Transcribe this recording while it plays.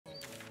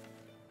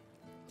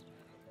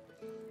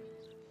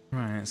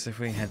Right, so if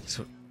we head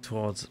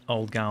towards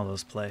Old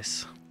Gallows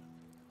place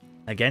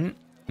again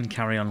and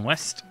carry on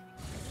west.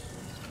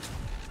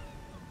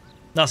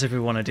 That's if we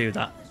want to do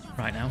that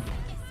right now.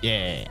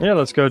 Yeah. Yeah,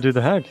 let's go do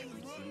the hag.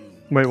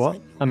 Wait,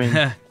 what? I mean,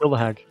 kill the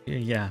hag.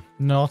 Yeah.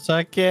 Not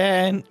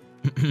again.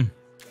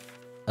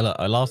 Look,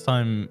 last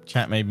time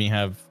chat made me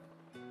have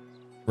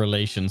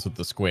relations with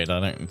the squid. I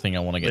don't think I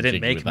want to get They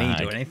didn't jiggy make with the me hag.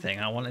 do anything.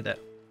 I wanted it.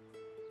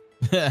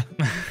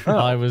 Oh.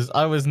 I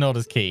was not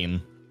as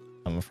keen,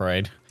 I'm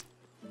afraid.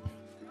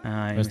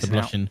 Where's the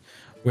blushing?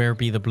 Where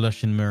be the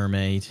blushing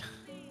mermaid?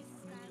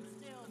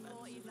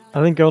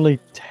 I think only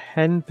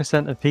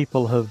 10% of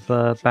people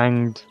have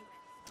banged.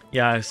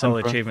 Yeah, I saw the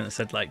Emperor. achievement that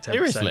said like 10%.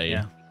 Seriously?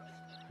 Yeah.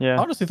 Yeah.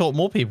 I honestly thought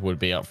more people would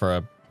be up for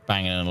a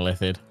banging and a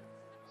lithid.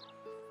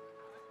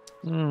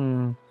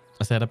 Hmm.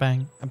 I said a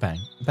bang, a bang,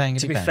 a bang.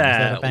 To be bang.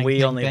 fair, Bang, we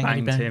bang, only bang,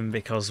 banged bang. him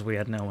because we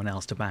had no one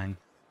else to bang.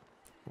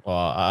 Well,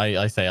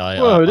 I say I.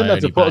 Whoa, I didn't have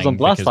to only put us on bang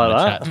blast because like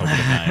my that. chat told me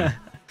to bang.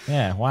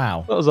 Yeah,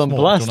 wow. That was on Smart.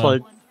 blast, Do you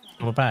wanna- like, do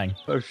you wanna bang.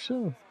 oh,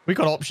 sure. We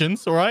got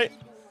options, all right?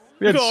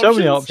 We had got so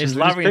many options. options. It's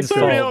we just Larian's picked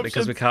so many one. fault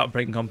because we options. can't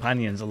bring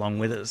companions along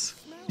with us.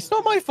 It's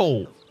not my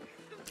fault.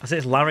 I said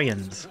it's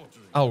Larian's.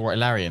 Oh, right,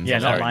 Larians. Yeah,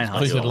 not Larians. Lionheart's I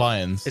thought you said fault.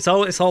 Lions.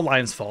 It's all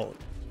Lion's fault.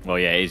 Well,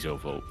 yeah, it is your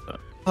fault. But...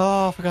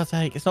 Oh, for God's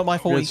sake. It's not my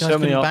fault. We You had guys so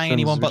many couldn't bang options,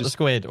 anyone we but the just-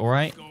 squid, all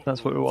right?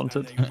 That's what we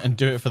wanted. And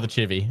do it for the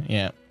chivvy.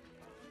 Yeah,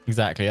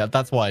 exactly.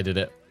 That's why I did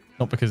it.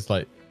 Not because,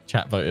 like,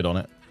 chat voted on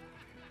it.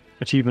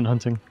 Achievement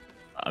hunting.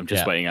 I'm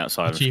just Yeah. waiting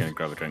outside. I'm just Achieve- going to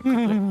grab a drink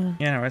quickly.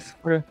 Yeah, no, it's,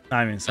 Okay.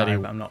 I'm inside, Very-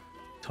 but I'm not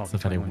talking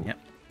It's to a very, anyone yet.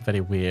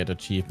 very weird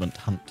achievement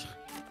hunt.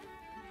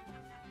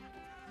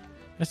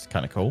 This is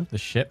kind of cool.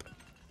 This ship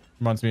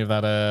reminds me of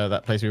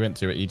that place we went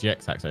to at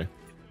EGX Acto.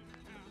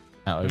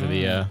 Out over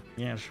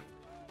Yes.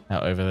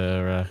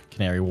 the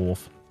Canary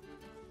Wharf.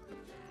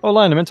 Oh,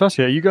 Lion, I meant to ask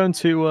you, are you going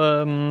to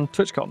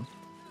TwitchCon?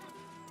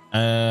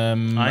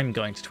 I'm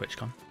going to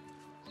TwitchCon.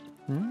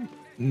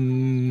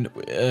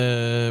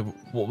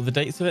 What were the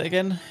dates of it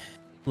again?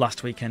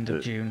 Last weekend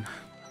of June.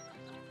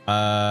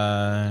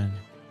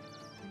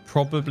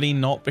 Probably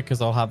not,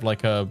 because I'll have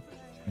like a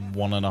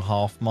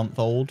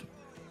 1.5-month-old,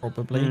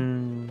 probably.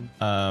 And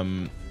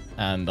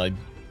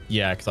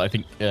because I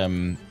think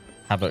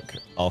Havoc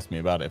asked me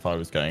about it if I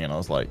was going, and I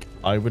was like,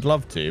 I would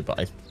love to, but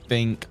I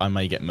think I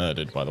may get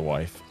murdered by the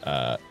wife,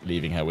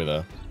 leaving her with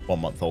a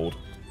 1-month-old.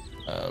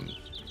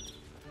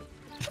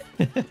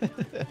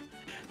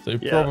 So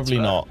Yeah, probably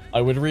that's not.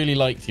 I would really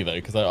like to though,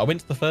 because I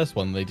went to the first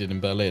one they did in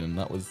Berlin, and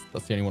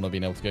that's the only one I've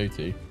been able to go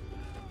to.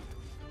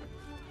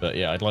 But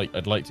yeah, I'd like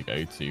to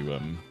go to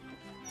them.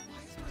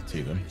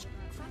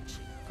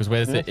 Because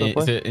where's Yeah, it? fair Is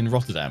play. it in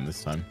Rotterdam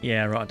this time?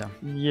 Yeah, Rotterdam.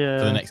 Yeah.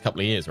 For the next couple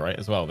of years, right?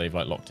 As well, they've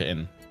like locked it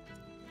in.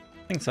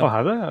 I think so. Oh,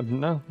 have they?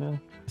 No, yeah.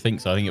 I think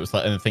so. I think it was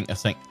like, and I think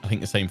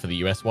the same for the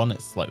US one.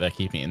 It's like they're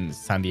keeping it in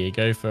San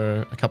Diego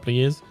for a couple of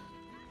years.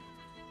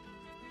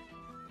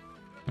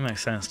 It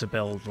makes sense to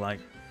build like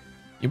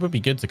It would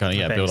be good to kind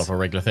of build base. up a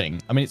regular thing.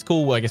 I mean, it's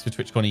cool, I guess, with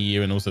TwitchCon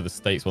EU and also the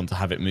States want to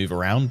have it move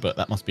around, but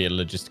that must be a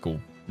logistical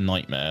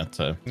nightmare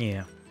to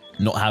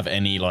not have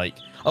any like,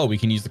 oh, we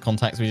can use the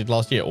contacts we did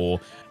last year, or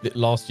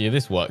last year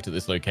this worked at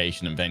this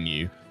location and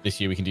venue. This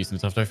year we can do some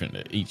stuff different.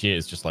 Each year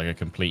is just like a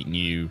complete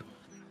new,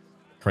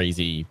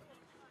 crazy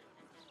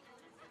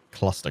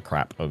cluster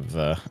crap of.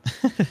 But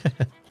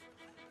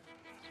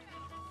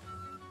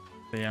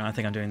yeah, I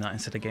think I'm doing that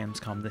instead of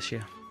Gamescom this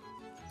year.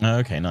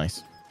 Okay,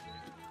 nice.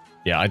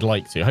 Yeah, I'd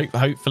like to.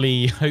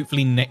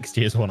 Hopefully next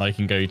year's one I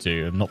can go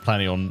to. I'm not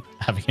planning on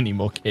having any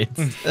more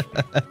kids.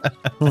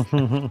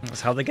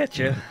 That's how they get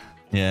you.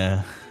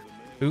 Yeah.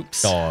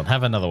 Oops. Go on,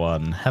 have another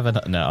one.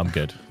 No, I'm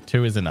good.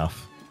 2 is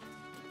enough.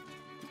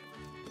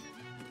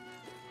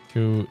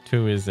 Two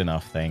is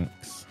enough,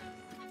 thanks.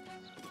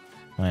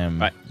 I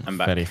am Right, I'm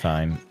back. very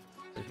fine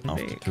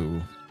after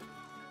 2.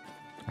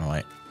 All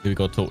right, who we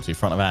got to talk to?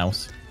 Front of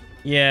house.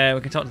 Yeah,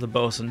 we can talk to the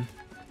bosun.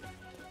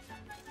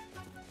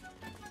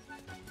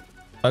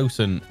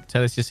 Bosun,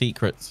 tell us your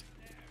secrets.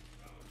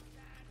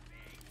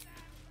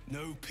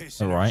 No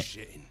pissing All or right.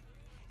 shitting.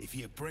 If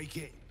you break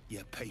it,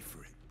 you pay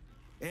for it.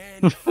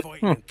 And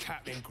fighting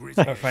Captain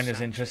Grizzly. Our friend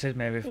is interested.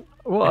 Maybe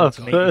What able a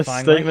to meet you first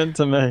finally. statement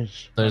to make.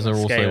 Those are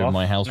Scale also off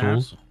my house now.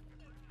 rules.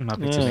 I'm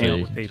happy Yeah. to meet up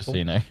with Just people. so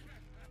you know.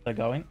 They're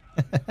going.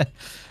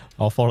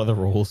 I'll follow the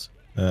rules.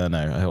 No,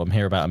 I'm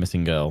here about a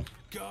missing girl.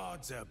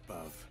 Gods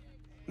above.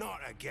 Not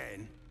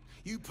again.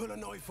 You pull a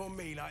knife on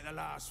me like the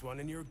last one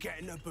and you're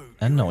getting a boot.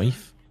 A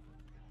knife?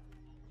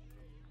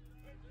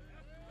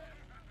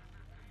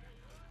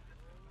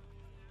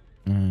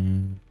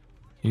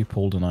 Who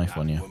pulled a knife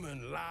on you?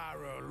 Woman,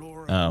 Lara,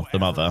 Laura, Oh, the whatever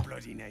mother. her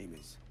bloody name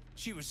is.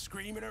 She was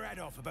screaming her head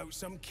off about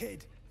some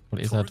kid.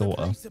 What is Tore her the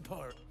daughter? place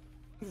apart.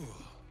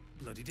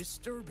 Bloody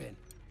disturbing.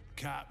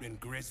 Captain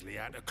Grizzly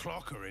had to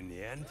clock her in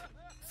the end.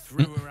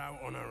 Threw her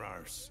out on her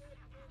arse.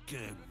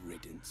 Good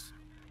riddance.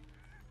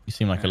 You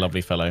seem like a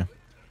lovely fellow.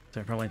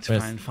 So probably to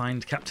Where's- try and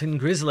find Captain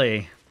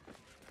Grizzly.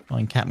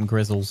 Find Captain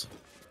Grizzles.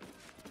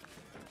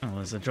 Oh,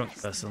 there's a drunk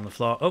person on the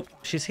floor. Oh,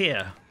 she's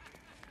here.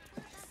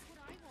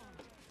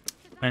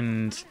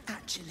 And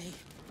Actually,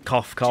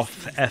 Cough,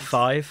 cough,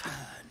 F5.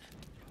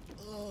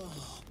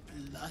 Oh,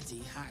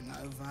 bloody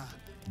hangover.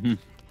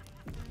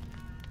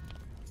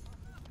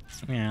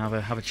 Yeah,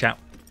 have a chat.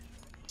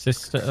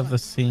 Sister of the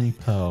Sea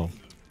Pearl.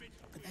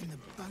 But then the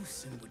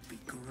bosun would be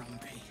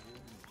grumpy.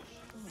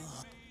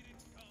 Ugh.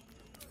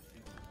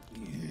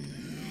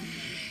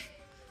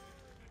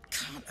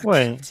 Can't a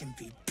Wait. captain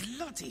be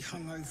bloody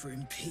hungover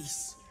in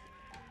peace?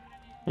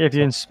 Yeah,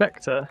 the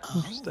inspector.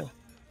 Interesting.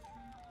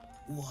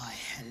 Why,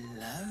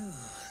 hello there.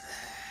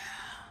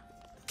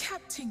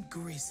 Captain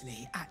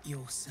Grizzly at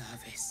your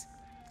service.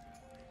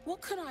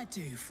 What can I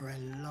do for a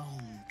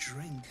long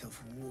drink of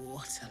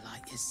water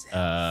like yourself?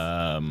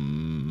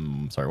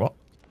 Sorry, what?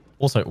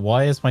 Also,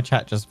 why is my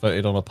chat just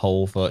voted on a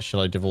poll for should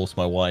I divorce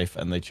my wife,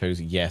 and they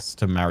chose yes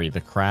to marry the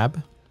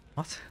crab?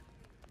 What?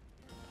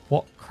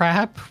 What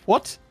crab?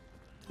 What?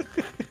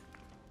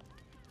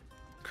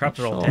 Crabs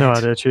are all Sure. dead. No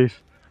idea,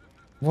 Chief.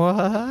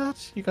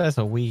 What? You guys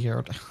are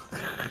weird.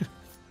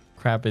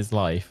 Crab is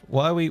life.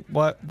 Why are we?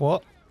 What?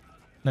 What?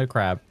 No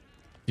crab.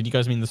 Did you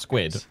guys mean the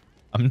squid?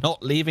 I'm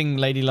not leaving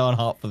Lady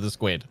Lionheart for the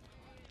squid.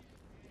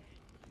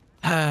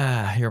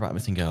 Ah, hear about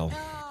missing girl.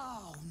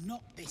 Oh,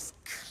 not this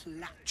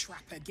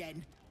claptrap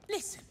again.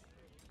 Listen,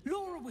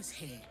 Laura was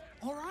here,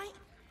 all right?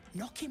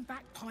 Knocking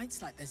back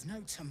pints like there's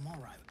no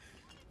tomorrow.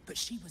 But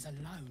she was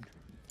alone.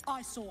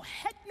 I saw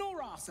head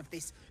nor ass of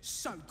this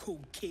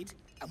so-called kid,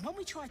 and when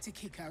we tried to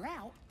kick her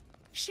out,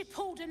 she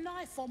pulled a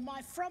knife on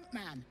my front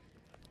man.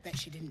 Bet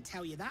she didn't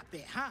tell you that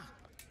bit, huh?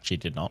 She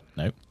did not.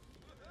 No.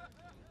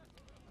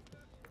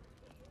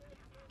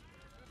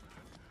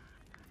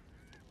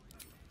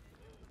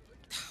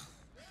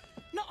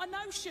 Not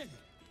a notion.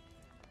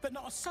 But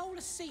not a soul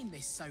has seen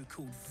this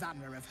so-called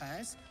Vanna of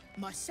hers,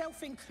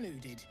 myself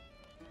included.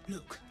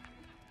 Look,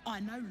 I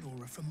know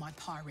Laura from my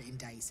pirating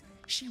days.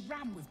 She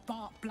ran with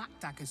Bart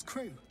Blackdagger's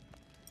crew.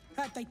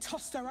 Heard they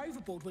tossed her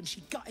overboard when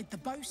she gutted the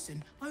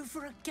bosun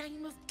over a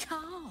game of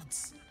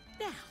cards.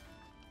 Now,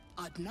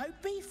 I'd no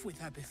beef with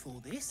her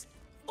before this.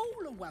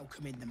 All are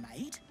welcoming the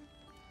maid.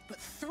 But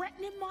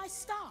threatening my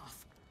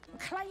staff,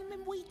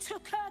 claiming we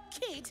took her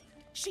kid,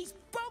 she's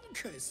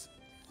bonkers.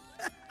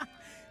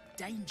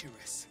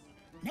 Dangerous.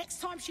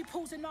 Next time she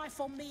pulls a knife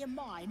on me and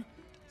mine,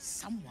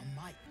 someone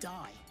might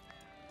die.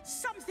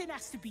 Something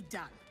has to be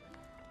done.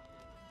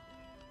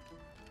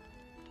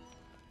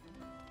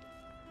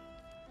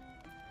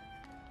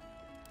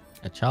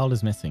 A child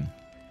is missing.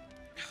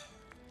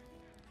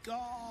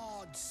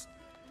 Gods.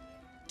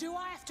 Do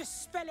I have to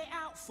spell it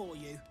out for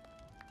you?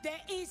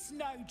 There is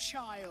no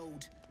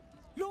child.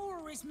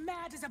 Laura is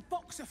mad as a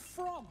box of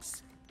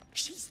frogs.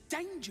 She's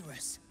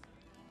dangerous.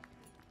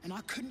 And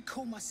I couldn't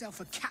call myself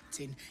a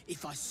captain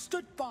if I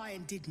stood by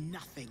and did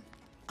nothing.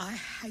 I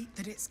hate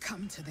that it's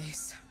come to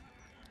this,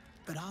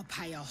 but I'll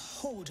pay a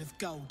hoard of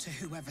gold to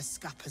whoever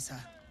scuppers her.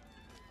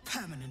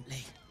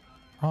 Permanently.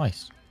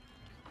 Christ.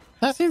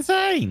 That's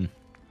insane.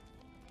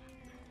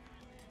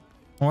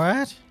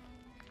 What?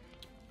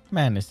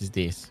 Madness is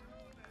this?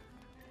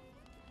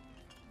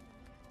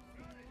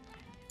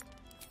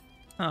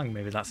 Oh,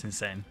 maybe that's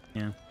insane.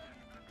 Yeah.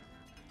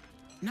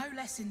 No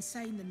less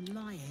insane than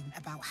lying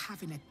about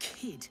having a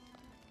kid.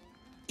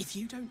 If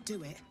you don't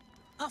do it,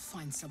 I'll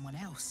find someone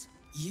else.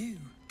 You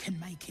can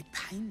make it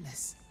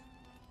painless.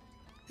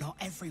 Not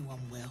everyone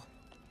will.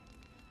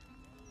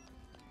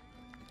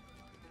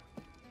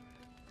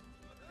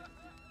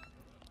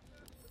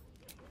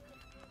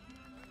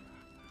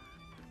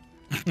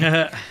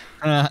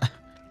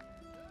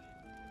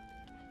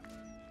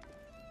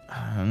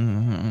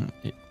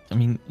 I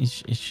mean,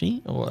 is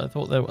she? Or I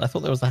thought there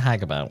was a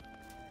hag about.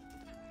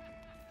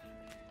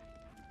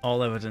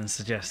 All evidence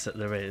suggests that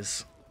there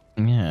is.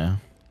 Yeah.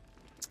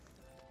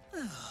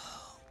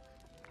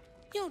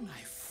 You're no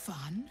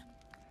fun.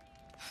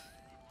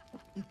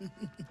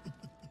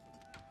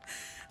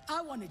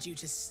 I wanted you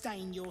to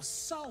stain your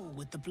soul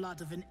with the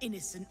blood of an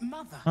innocent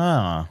mother.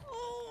 Ah.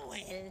 Oh,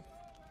 well.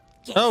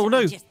 Oh,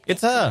 no, Just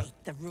it's her.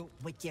 decorate the room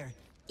with your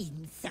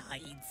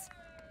insides.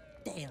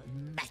 They'll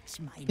match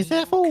my Is new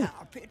that all?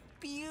 carpet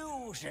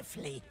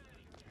beautifully.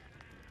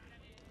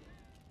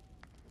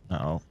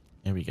 Uh-oh.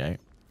 Here we go.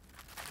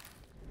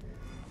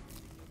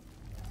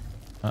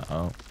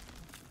 Uh-oh.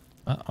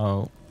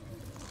 Uh-oh.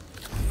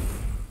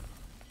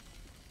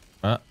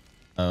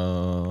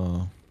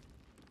 Uh-oh.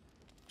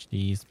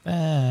 She's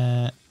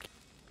back.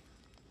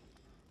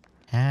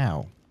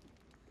 How?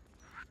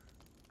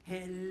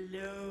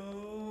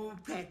 Hello,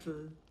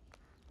 Petal.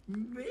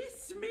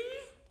 Miss me?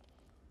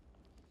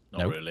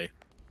 Not Nope. really.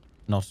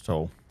 Not at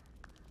all.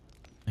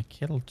 I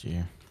killed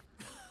you.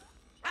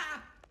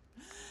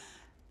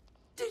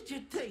 Did you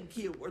think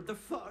you were the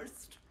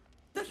first?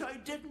 That I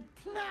didn't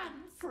plan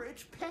for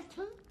it,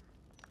 Petal?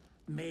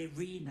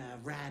 Marina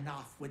ran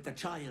off with the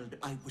child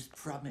I was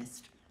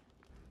promised.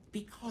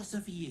 Because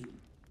of you.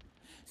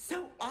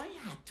 So I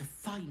had to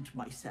find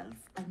myself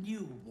a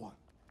new one.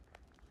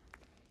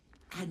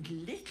 And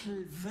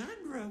little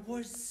Vanra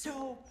was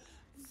so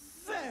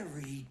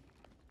very...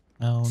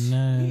 Oh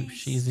no, tasty.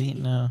 she's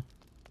eaten her.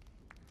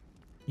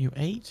 You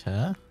ate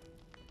her?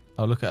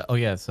 Oh, look at... Oh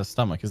yeah, it's her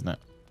stomach, isn't it?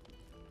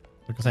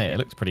 Like I say, it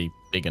looks pretty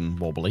big and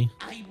wobbly.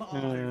 I'm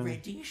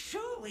already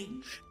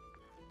showing.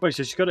 Wait,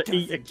 so she's got to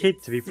eat a Doesn't kid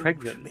it to be suit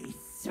pregnant? me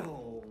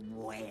so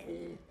well.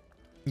 Yep.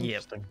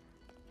 Interesting.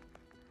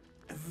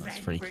 That's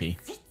freaky.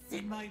 Fits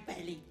in my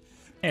belly.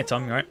 Hey,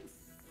 Tom, you right?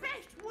 Fat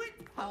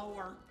with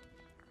power.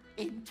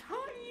 In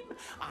time,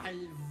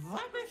 I'll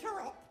vomit her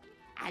up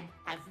and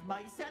have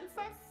myself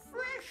a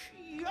fresh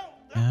young.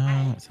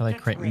 Oh, so they hag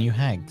to create new train.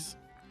 hags.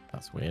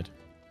 That's weird.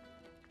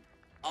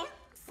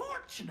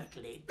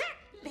 Unfortunately, that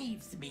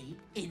leaves me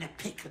in a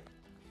pickle.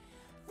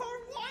 For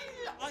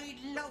while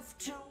I'd love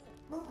to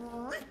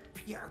rip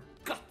your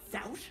guts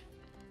out,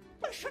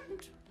 I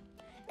shouldn't.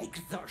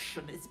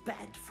 Exertion is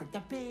bad for the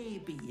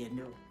baby, you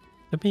know.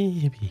 The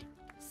baby.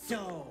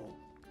 So,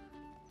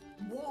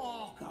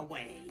 walk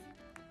away.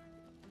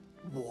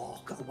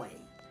 Walk away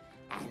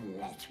and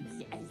let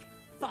me a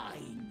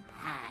fine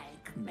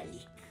hag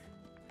make.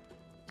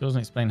 Doesn't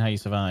explain how you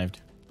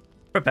survived.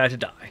 Prepare to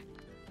die.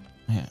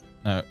 Yeah.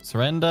 No,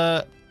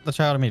 surrender the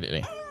child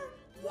immediately.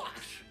 What?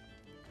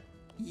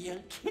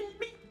 You'll kill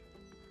me,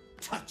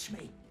 touch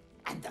me,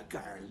 and the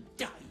girl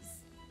dies.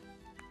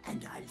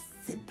 And I'll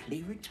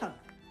simply return,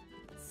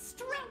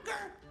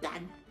 stronger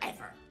than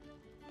ever.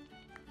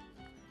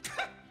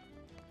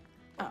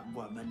 A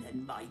woman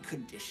in my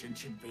condition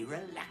should be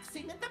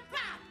relaxing in the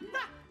bath,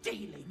 not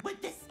dealing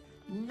with this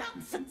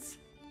nonsense.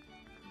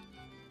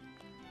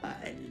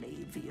 I'll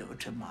leave you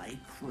to my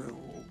crew,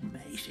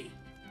 matey.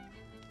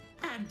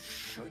 And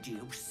should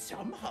you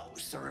somehow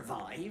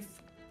survive,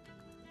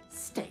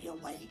 stay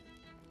away,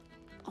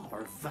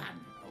 or Vanna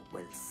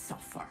will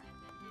suffer.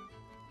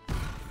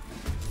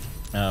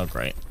 Oh,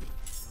 great.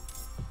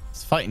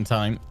 It's fighting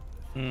time.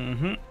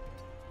 Mm-hmm.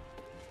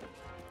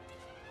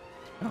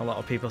 A lot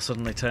of people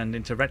suddenly turned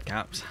into red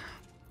caps.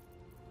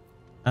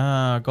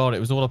 Oh, God, it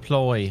was all a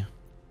ploy.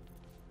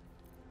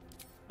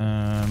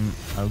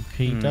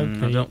 Okie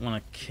dokie. I don't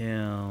want to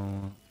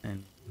kill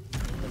any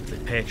of the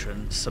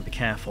patrons, so be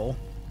careful.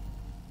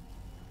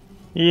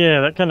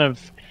 Yeah, that kind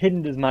of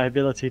hinders my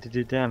ability to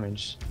do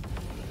damage.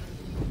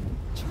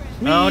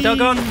 Oh,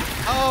 doggone!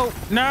 Oh,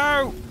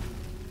 no!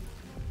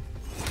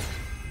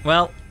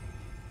 Well,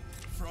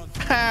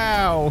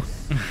 How?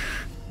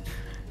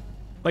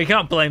 well, you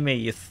can't blame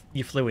me.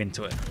 You flew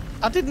into it.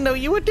 I didn't know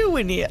you were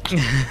doing it.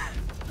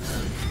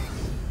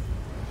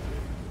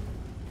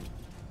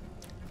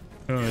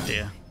 Oh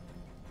dear.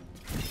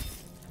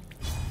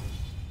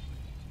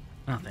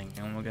 I think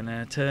we're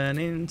gonna turn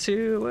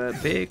into a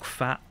big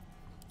fat.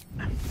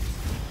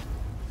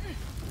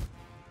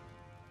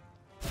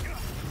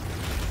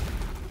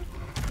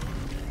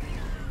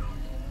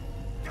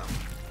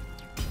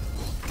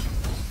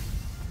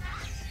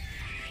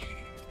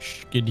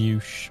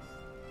 Skidoosh.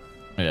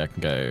 Yeah, I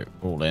can go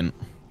all in.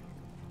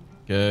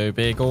 Go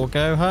big or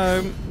go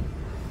home.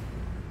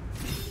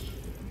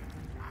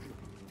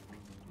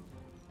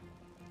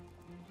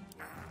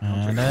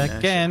 And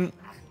again.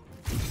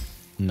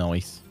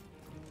 Nice.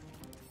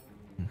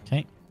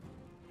 Okay.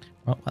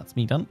 Well, that's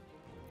me done.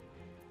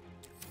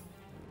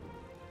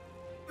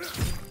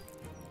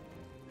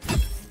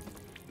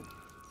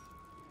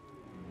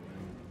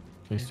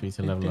 Close to be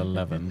to level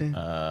 11.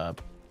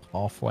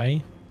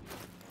 Halfway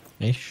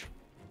ish.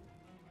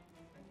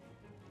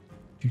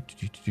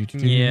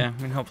 Yeah,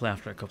 I mean, hopefully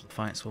after a couple of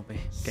fights we'll be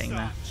getting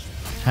there.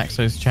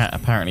 Haxo's chat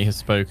apparently has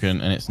spoken,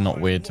 and it's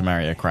not weird to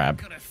marry a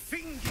crab.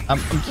 I'm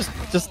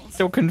just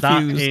still confused.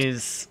 That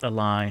is a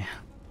lie.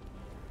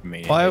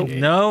 Why-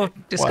 No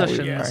marrying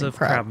discussions of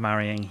crab? crab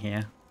marrying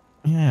here.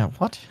 Yeah,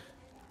 what?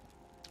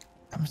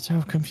 I'm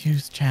so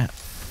confused, chat.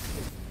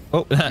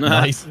 Oh,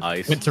 nice.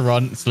 Nice. Went to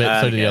run,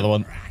 slipped, so did the yeah. other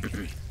one.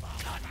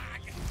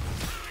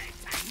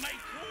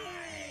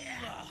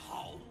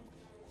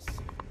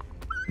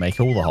 Make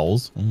all the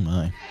holes? Oh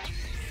my.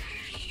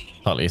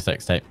 Partly a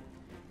sex tape.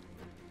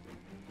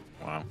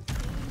 Wow.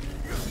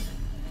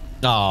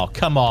 Oh,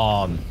 come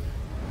on.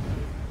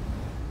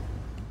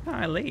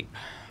 I leap.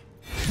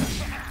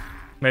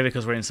 Maybe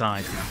because we're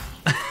inside.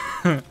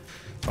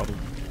 Probably.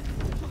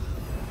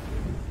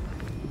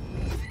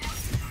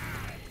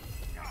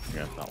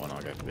 Yeah, that one.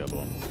 I'll go for the other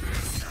one.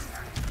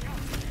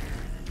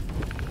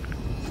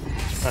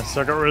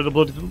 So I got rid of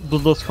the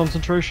bloodlust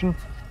concentration.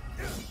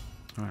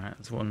 Alright,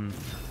 there's one.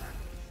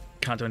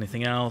 Can't do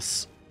anything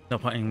else. No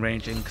point in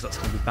ranging because that's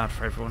going to be bad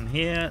for everyone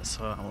here.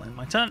 So I'll end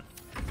my turn.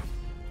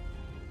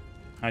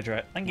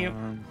 Hydrate. Thank you.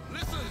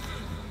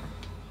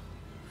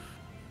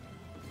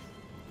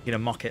 You're gonna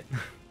mock it.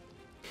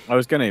 I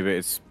was going to, but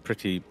it's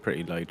pretty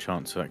low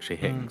chance of actually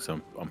hitting.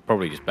 So I'm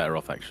probably just better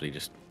off actually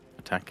just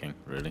attacking,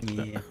 really.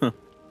 Yeah.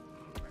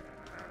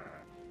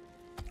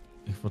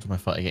 What am I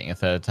fighting getting a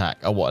third attack?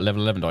 Oh, what? At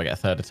level 11 do I get a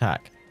third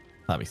attack?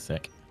 That'd be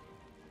sick.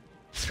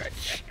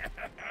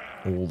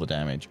 All the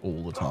damage,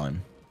 all the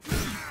time.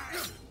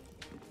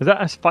 Is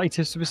that a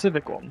fighter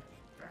specific one?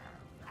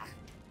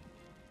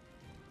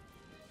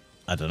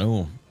 I don't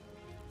know.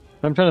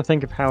 I'm trying to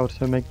think of how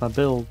to make my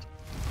build.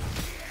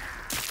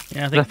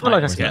 Yeah, I I think feel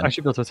like fighters get I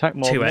should be able to attack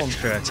more two than once.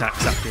 extra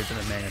attacks after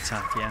the main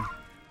attack, yeah.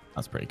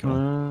 That's pretty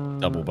cool.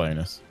 Double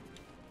bonus.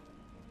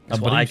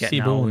 That's what I get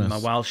now with my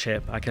wild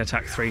shape. I can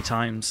attack 3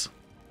 times.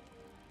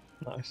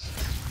 Nice.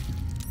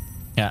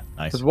 Yeah,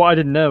 nice. Because what I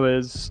didn't know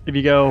is, if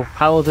you go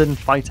Paladin,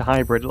 Fighter,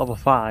 Hybrid, level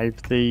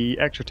 5, the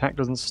extra attack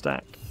doesn't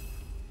stack.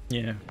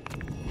 Yeah.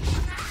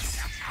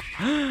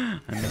 I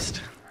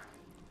missed.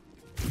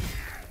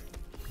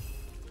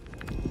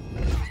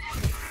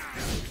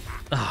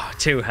 Ah,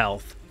 2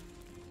 health.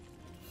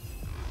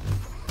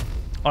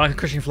 Oh, I can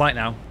crushing flight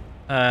now.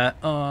 Oh,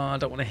 I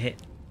don't want to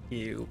hit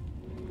you.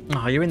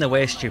 Oh, you're in the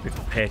way, stupid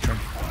patron.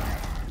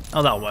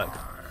 Oh, that'll work.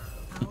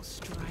 I'll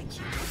strike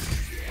you.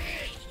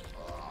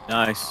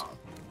 Nice.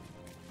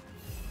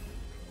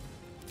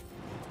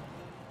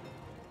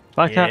 If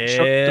I can't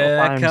shut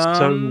up, I'm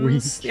so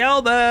weak.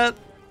 Albert!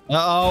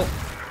 Uh-oh.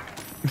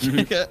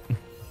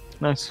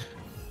 Nice.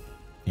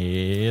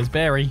 Here's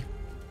Barry.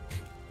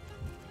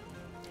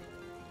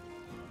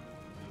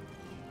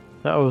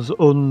 That was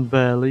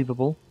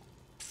unbelievable.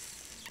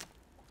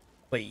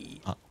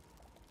 Wait.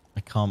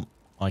 I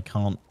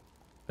can't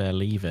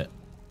believe it.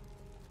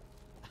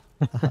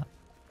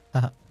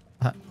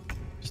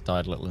 Just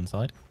died a little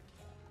inside.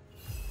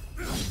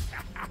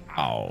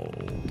 Oh,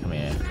 come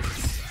here.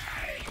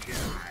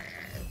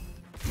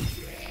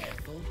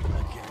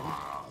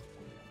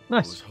 I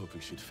was Nice.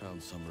 hoping she'd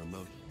found some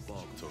remote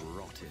bog to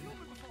rot in.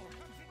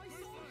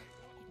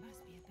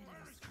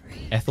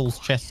 Ethel's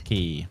chest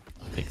key.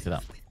 Picked it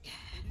up.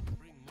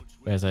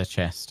 Where's her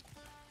chest?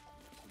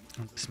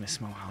 I'll dismiss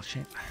my wild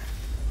shape.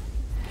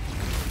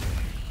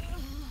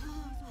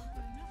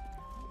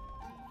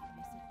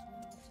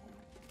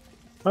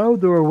 Oh,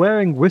 they were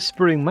wearing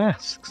whispering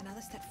masks.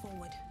 Another step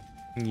forward.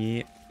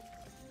 Yeah.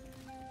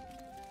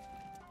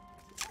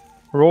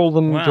 Or all of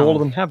them, do all Wow. of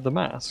them have the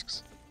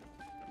masks?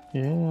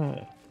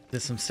 Yeah.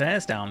 There's some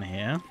stairs down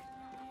here.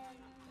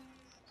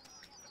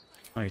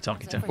 Oh, you're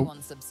talking to.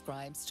 Everyone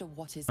subscribes to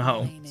what is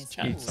Oh, mine is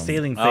Jeez. yours.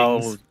 Stealing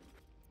Oh, things.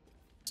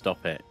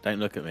 stop it. Don't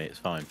look at me. It's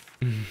fine.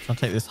 I'll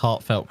take this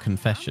heartfelt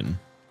confession.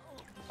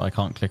 I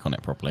can't click on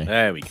it properly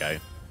There we go.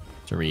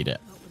 to read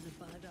it.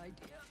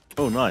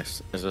 Oh,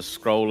 nice. There's a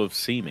scroll of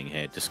seeming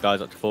here.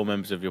 Disguise up to 4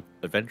 members of your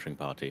adventuring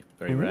party.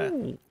 Very rare.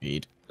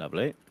 Read.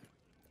 Lovely.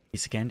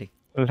 Piece of candy.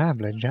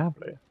 Lovely,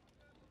 lovely.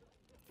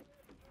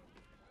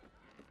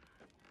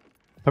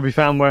 Have you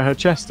found where her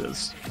chest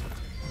is?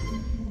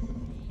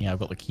 Yeah, I've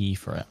got the key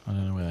for it. I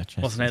don't know where their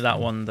chest Wasn't it is that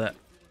now. one that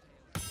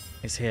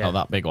is here? Oh,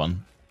 that big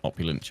one.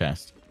 Opulent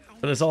chest.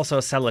 But there's also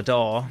a cellar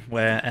door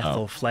where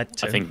Ethel fled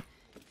to. I think,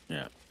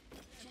 yeah.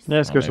 Yeah,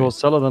 let's Oh, go maybe. towards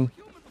cellar then.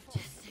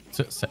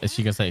 So, is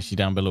she gonna say is she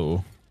down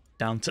below?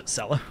 Down to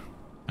cellar.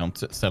 Down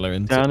to cellar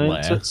into Down lair.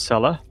 into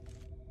cellar.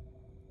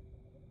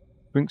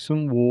 Drink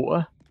some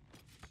water.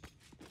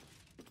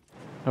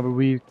 Have a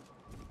wee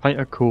pint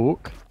of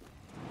coke.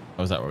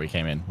 Oh, is that where we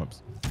came in?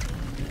 Whoops.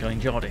 Going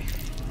Geordie.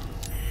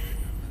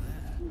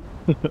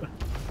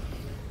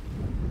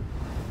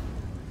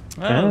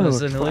 Oh,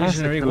 there's an classic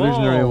illusionary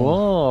illusionary wall.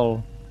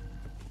 wall.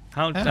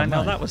 How did Oh, I know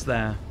nice. that was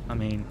there? I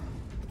mean,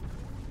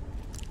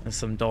 there's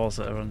some doors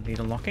that need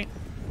unlocking.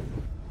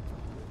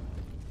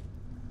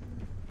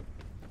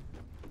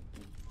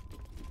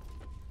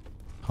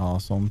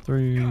 Pass on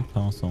through.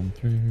 Pass on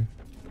through.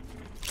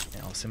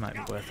 It also might be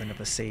worth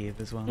another save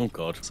as well. Oh,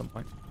 God. At some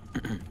point.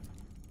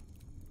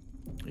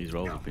 These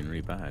rolls have been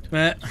really bad.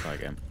 Eh, Try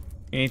again.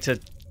 you need to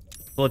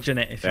bludgeon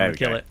it if you There want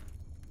to we kill go. it.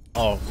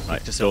 Oh,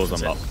 Right, just door's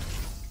opens it.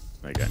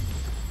 unlocked. There you go.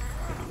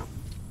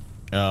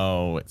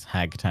 Oh, it's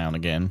Hagtown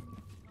again.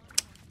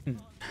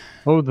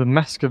 Oh, the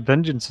Mask of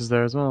Vengeance is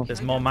there as well.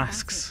 There's more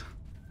masks.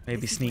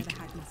 Maybe This is where sneak.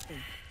 the hag must be.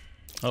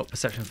 Oh,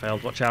 perception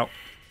failed. Watch out.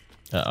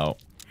 Uh-oh.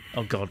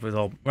 Oh god, with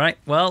all right.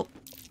 Well,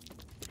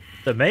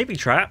 there may be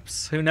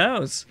traps. Who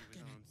knows?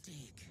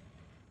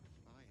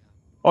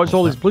 Oh, it's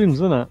all these blooms,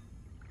 isn't it?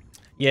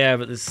 Yeah,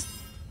 but there's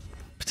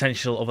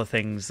potential other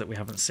things that we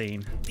haven't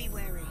seen. Be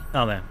wary.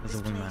 Oh, there's a This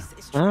one there. place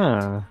is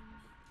Ah.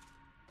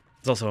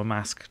 There's also a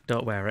mask.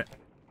 Don't wear it.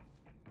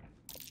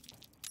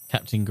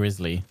 Captain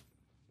Grizzly.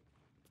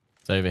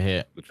 It's over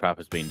here. The trap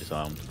has been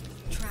disarmed.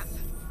 trap.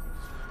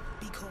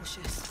 Be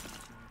cautious.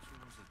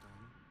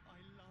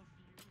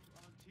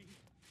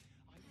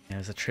 Yeah,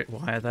 there's a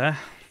tripwire there.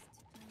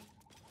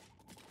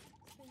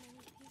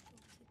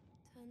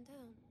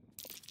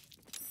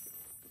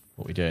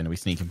 What are we doing? Are we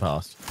sneaking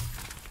past?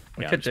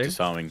 We Yeah, could do.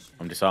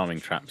 I'm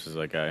disarming traps as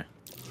I go.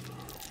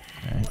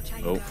 Okay. Watch how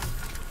you Oh. go.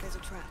 There's a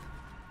trap.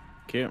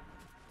 Cute.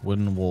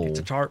 Wooden wall. It's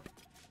a tarp.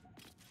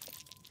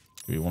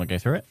 Do we want to go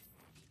through it?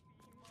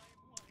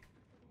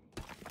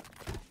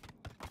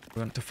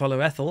 We want to follow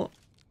Ethel.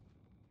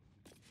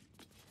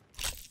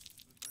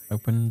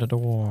 Open the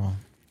door.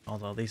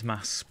 Although these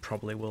masks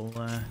probably will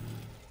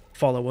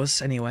follow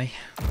us anyway.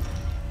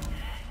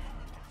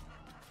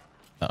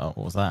 Uh-oh, what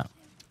was that?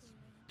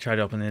 Tried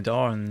opening the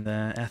door and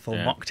Ethel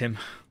Yeah. mocked him.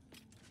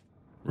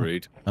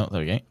 Rude. Oh, there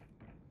we go.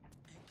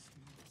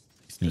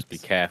 Just be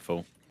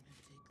careful.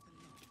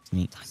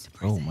 Sneak.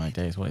 Oh my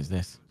days, what is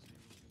this?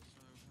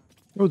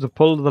 Oh, the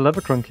pull of the lever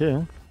trunk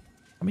here.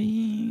 I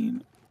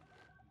mean...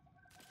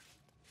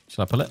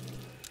 Shall I pull it?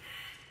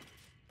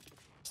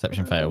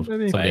 Perception failed.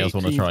 maybe. Somebody else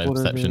want to try a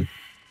Whatever. perception?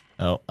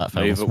 Oh, that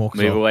fell on smoke.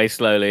 Move away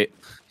slowly.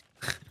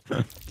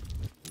 That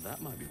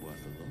might be worth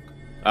a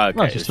look. Okay,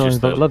 No, it's just saying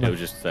about leather. it was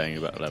just saying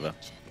about the leather.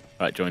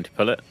 Right, do you want to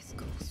pull it?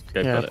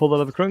 Go Yeah, pull it. pull the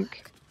leather crunk.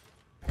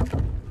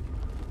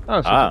 Oh,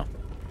 it's Ah,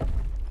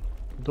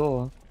 a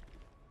door.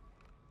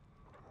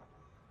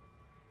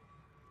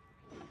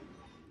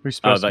 We're oh,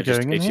 supposed to that be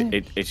just going in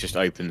here? it just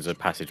opens a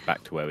passage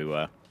back to where we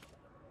were.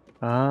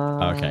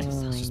 Ah. Okay,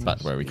 it's just back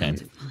to where we came.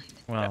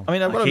 Well, I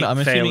mean, I've got to keep admit, I'm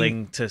assuming-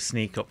 failing to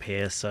sneak up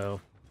here, so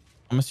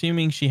I'm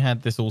assuming she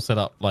had this all set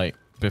up like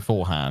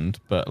beforehand,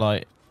 but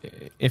like,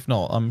 if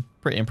not, I'm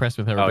pretty impressed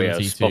with her Oh yeah,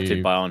 ability spotted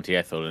to. by Auntie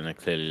Ethel in a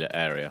clearly lit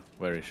area.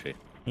 Where is she?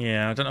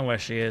 yeah, I don't know where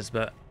she is,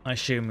 but I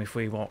assume if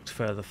we walked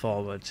further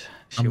forward,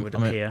 she would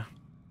I'm appear.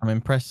 I'm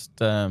impressed,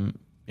 by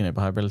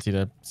her ability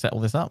to set all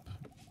this up.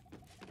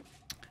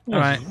 Yeah,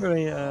 Alright. it's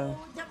Very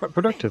quite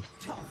productive.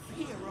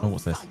 Oh,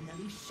 what's this?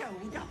 Finally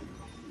showed up.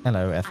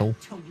 Hello, Ethel.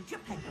 I told you,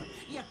 Petal,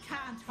 you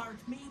can't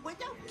hurt me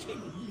without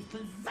killing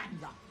little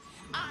Vanya.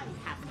 I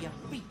have you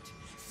beat,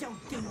 so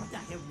do the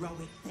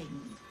heroic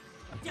thing.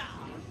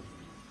 Ah.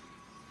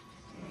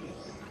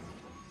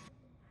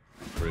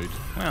 Rude.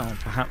 Well,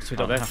 perhaps we Oh,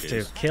 don't there have she to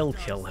is. kill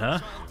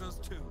her.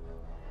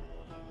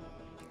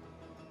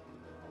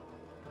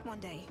 One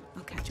day,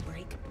 I'll catch a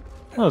break.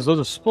 Oh, there's loads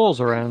of spores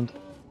around.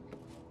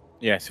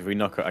 Yes, if we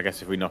knock her, I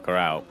guess if we knock her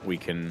out, we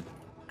can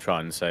try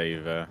and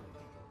save the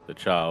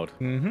child.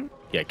 Mm-hmm.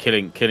 Yeah,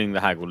 killing the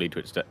hag will lead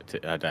to to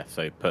her death.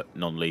 So put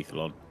non-lethal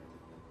on.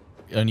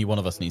 Only one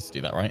of us needs to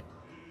do that, right?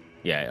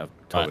 Yeah,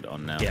 I've told it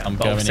on now. Yeah, I'm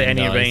but going obviously in,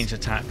 any guys. range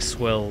attacks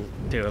will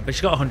do it. But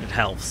she's got 100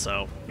 health,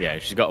 so... Yeah,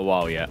 she's got a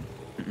while yet.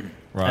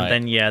 Right. And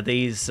then, yeah,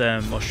 these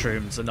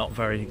mushrooms are not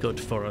very good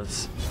for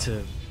us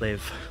to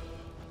live.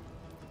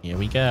 Here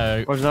we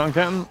go. What is that,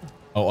 Captain?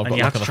 Oh, I've And got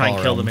you have luck to of the try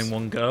and kill them firearms. in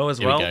one go as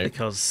Here we well, go.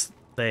 because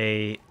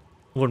they...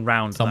 One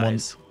round Someone-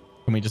 dies.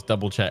 Can we just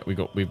double check? We've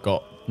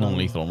got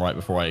non-lethal on right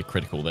before I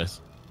critical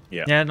this.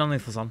 Yeah. Yeah,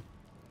 non-lethal's on.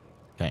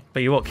 Okay.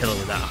 But you won't kill her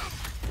with that.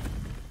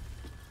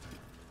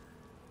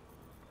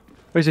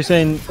 Basically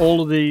saying all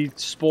of the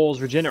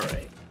spores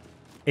regenerate.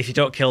 If you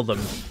don't kill them.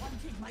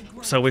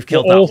 So we've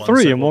Well, killed that all one,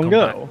 three so in we'll one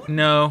come go? back.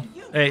 No,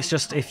 it's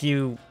just if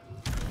you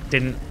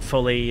didn't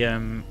fully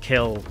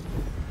kill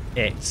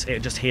it, it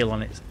would just heal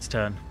on its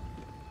turn.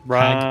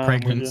 Hag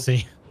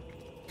pregnancy.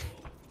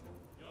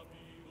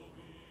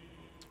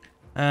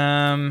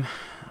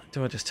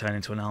 Do I just turn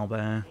into an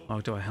owlbear,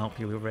 or do I help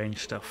you with range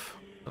stuff?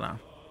 I don't know.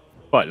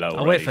 Quite low.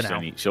 I'll wait already. for She's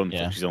now. only-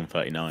 Yeah. she's on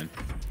 39.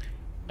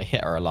 I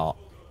hit her a lot.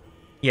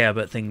 Yeah,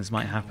 but things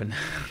might happen.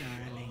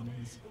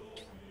 Darlings,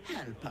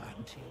 help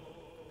Auntie.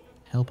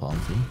 Help,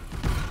 Auntie.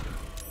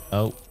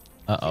 Oh.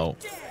 Uh-oh.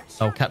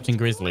 Oh, Captain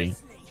Grizzly.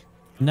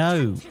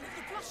 No.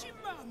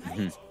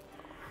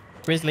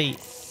 Grizzly,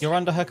 you're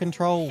under her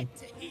control.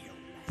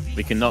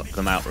 We can knock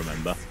them out.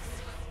 Remember.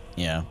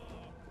 Yeah.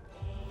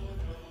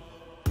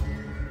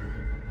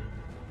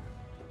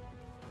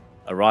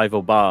 A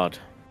rival bard.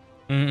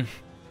 Mm. There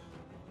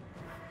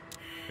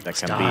Let's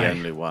can die. be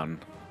only one.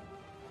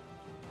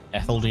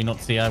 Ethel, do you not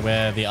see I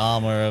wear the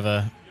armor of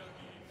a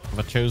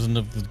chosen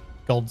of the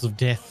gods of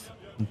death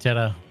and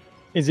terror?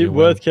 Is it You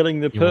worth will- killing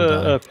the you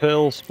will die.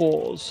 pearl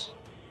spores?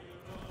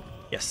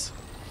 Yes.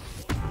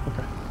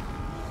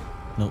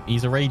 No,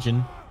 he's a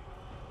raging.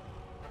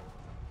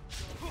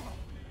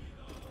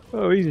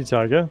 Oh, easy,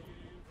 Tiger.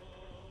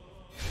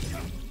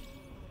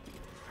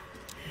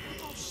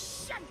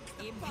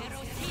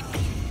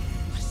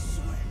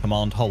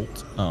 Command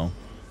halt. Oh.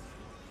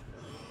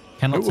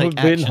 Cannot It will take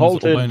have been actions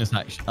halted. or bonus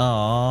action.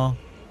 Ah.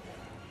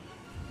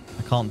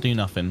 I can't do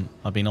nothing.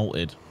 I've been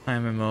altered.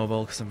 I'm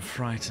immobile because I'm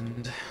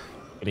frightened.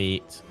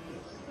 Great.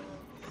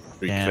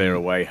 We Damn. clear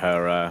away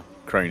her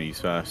cronies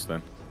first,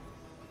 then.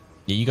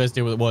 Yeah, you guys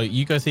deal with. Well,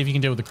 you guys see if you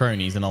can deal with the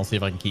cronies, and I'll see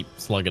if I can keep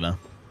slugging her.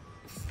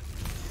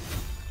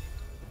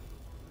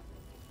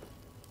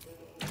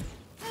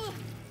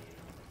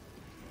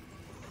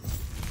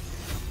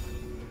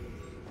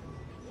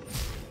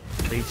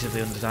 Legion of the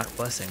Underdark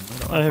Blessing.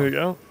 Oh, here we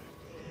go.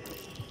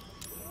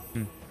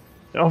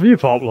 Off you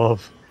pop,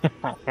 love.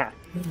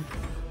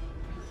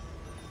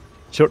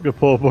 Chuck the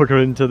poor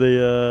bugger into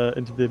the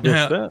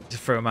abyss there. To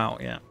throw them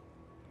out, yeah.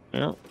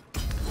 Yeah.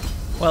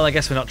 Well, I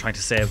guess we're not trying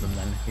to save them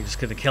then. You're just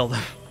going to kill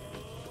them.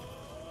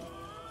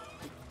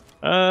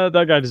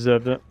 That guy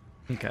deserved it.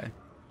 Okay.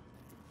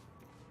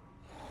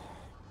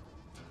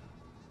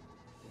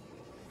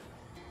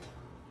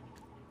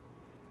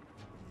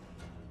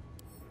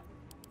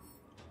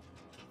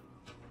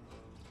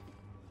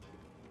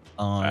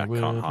 I I would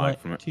can't hide like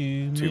from it.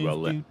 to Too move, well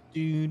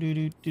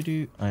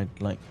lit. I'd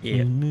like Yeah.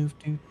 to move,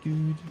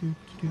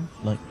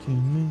 like to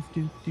move,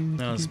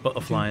 Those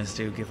butterflies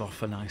do give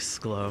off a nice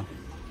glow.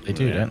 They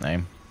do, Yeah. don't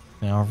they?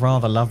 They are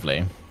rather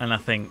lovely. And I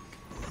think,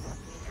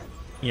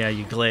 yeah,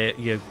 your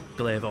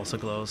glaive also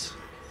glows.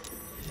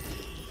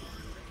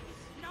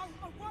 No,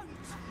 I won't.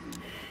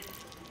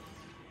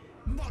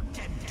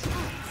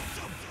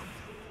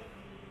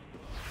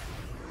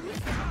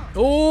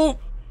 Oh!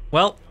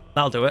 Well,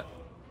 that'll do it.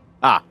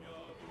 Ah,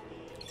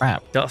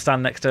 Crap. Don't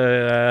stand next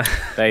to...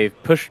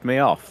 they've pushed me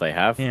off. They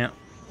have. yeah.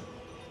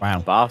 Wow.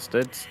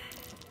 Bastards.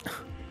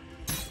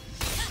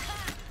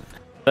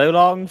 So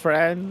long,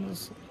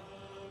 friends.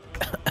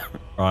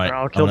 Right.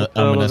 I'll kill the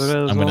pearl over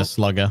there as I'm well. gonna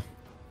slug her.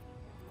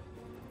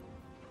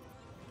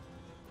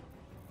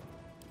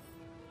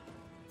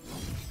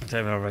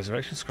 Save our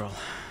resurrection scroll.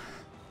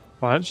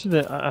 Well,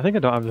 actually, I think I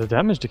don't have the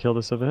damage to kill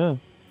this over here.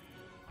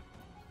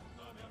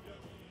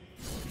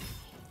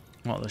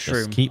 What, the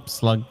Just shroom? keep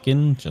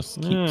slugging.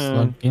 Just keep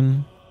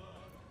slugging.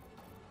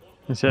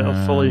 You see,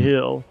 it'll fully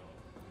heal.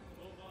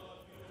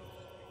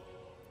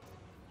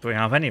 Do we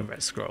have any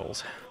red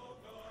scrolls?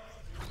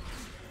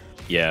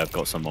 Yeah, I've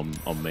got some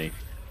on me.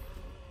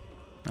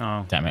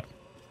 Oh. Damn it.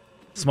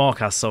 Smork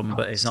has some,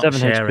 but he's not 7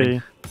 sharing.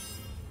 HP.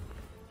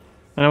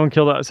 Anyone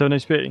kill that at 7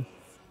 HP?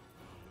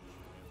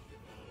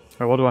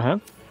 Right, what do I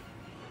have?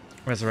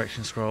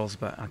 Resurrection scrolls,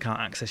 but I can't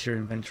access your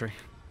inventory.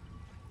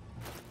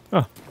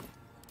 Oh.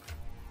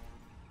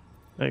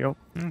 There you go.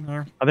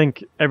 Mm-hmm. I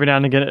think every now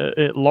and again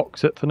it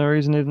locks it for no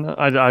reason, isn't it?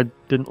 I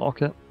didn't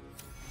lock it.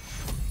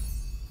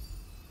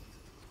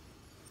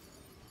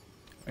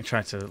 I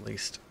try to at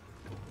least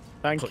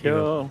Thank put you.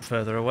 you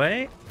further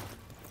away.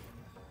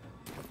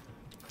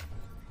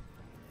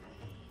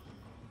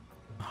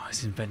 Oh,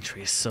 his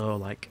inventory is so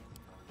like.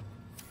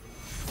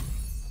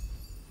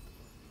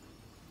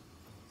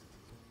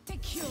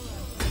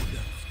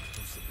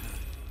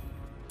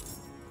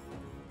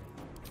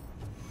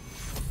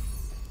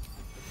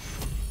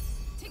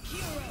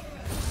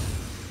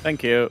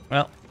 Thank you.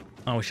 Well,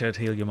 I wish I'd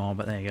heal you more,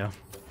 but there you go.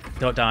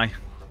 Don't die.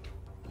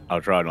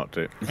 I'll try not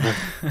to.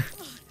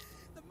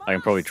 I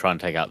can probably try and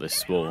take out this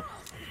spore.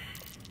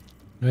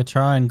 We're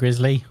trying,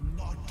 Grizzly.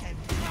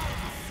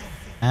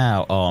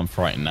 Ow. Oh, I'm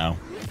frightened now.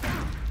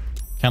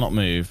 Cannot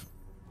move.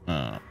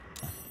 I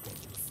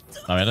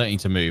mean, I don't need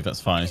to move.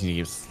 That's fine. I just need to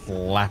keep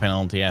slapping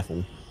Auntie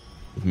Ethel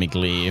with me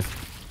glaive.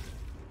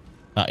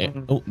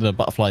 Oh, the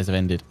butterflies have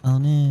ended. Oh,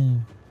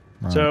 no.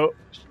 Right. So,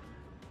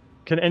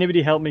 can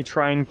anybody help me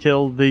try and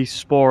kill the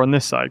spore on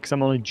this side? Because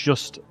I'm only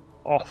just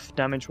off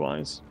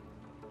damage-wise.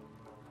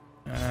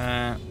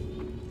 I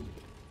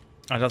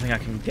don't think I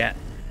can get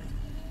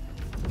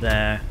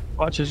there.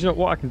 Well, actually, you know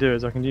what I can do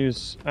is I can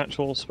use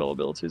actual spell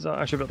abilities.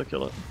 I should be able to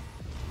kill it.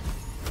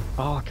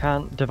 Oh, I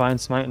can't Divine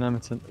Smite and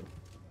Amateur.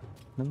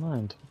 Never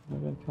mind.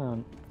 Maybe I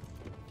can't.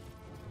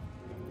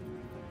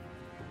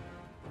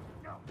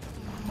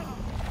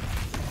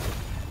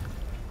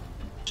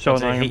 So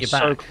Does it annoying. hit I'm your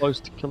so back? close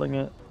to killing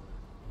it.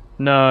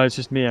 No, it's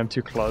just me. I'm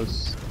too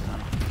close.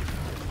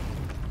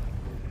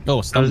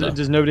 Oh, stunned.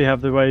 Does nobody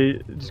have the way?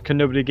 Can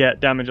nobody get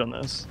damage on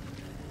this?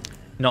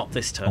 Not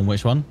this turn. On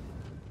which one?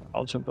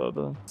 I'll jump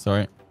over.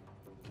 Sorry.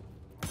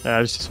 Yeah,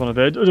 I just want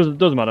to. It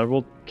doesn't matter.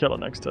 We'll kill it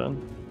next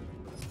turn.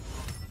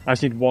 I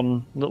just need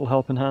one little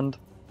helping hand.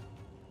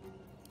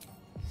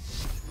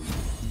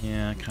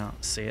 Yeah, I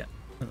can't see it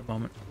at the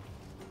moment.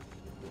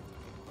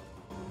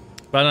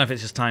 But I don't know if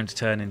it's just time to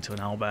turn into an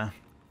owlbear.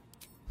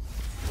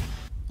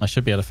 I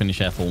should be able to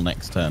finish Ethel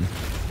next turn.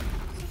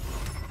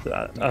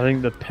 I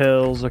think the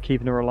pills are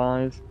keeping her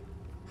alive.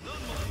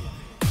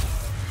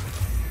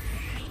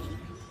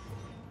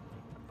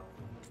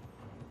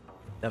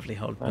 Lovely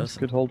hold Nice, person.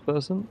 good hold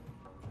person.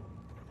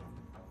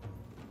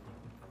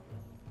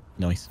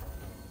 Nice.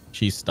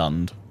 She's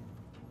stunned.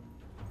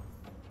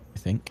 I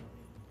think.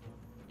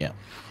 Yeah.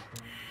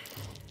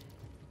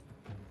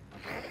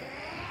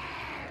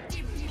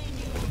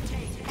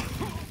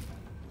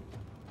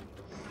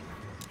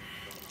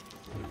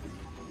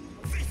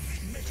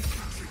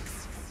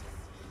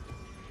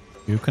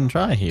 You can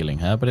try healing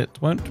her, but it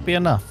won't be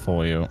enough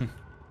for you.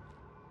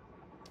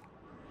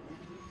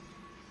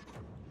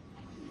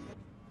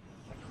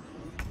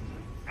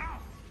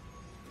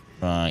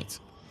 Right.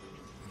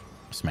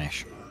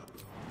 Smash.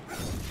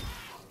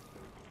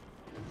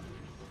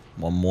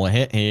 One more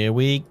hit. Here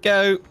we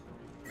go.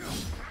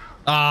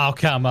 Oh,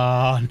 come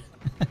on.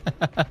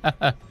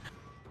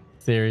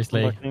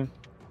 Seriously. Unlucky.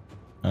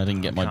 I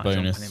didn't get my Can't jump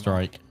bonus anymore.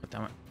 strike.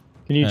 Damn it.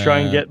 Can you try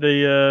and get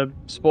the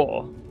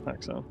spore,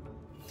 Axel?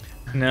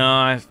 No,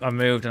 I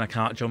moved and I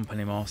can't jump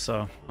anymore,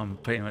 so I'm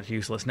pretty much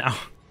useless now.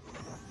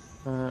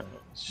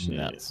 Shit.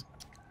 Nuts.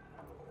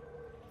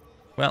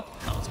 Well,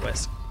 that was a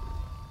waste.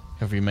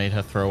 Have we made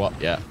her throw up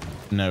yet?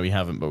 No, we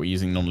haven't, but we're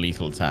using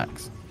non-lethal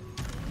attacks.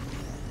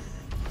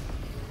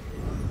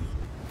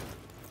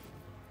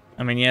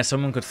 I mean, yeah,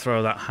 someone could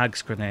throw that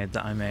hag's grenade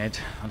that I made.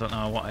 I don't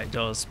know what it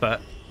does,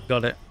 but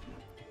got it.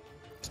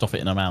 Stuff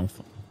it in her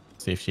mouth.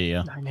 See if she...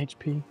 9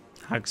 HP.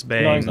 Hag's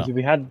Nice. bane.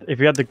 If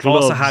we had the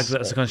gloves. Force a hag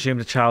that's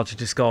consumed a child to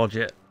disgorge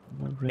it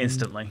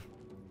instantly.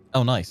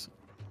 Oh, nice.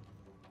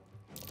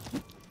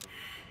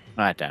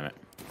 Ah, damn it.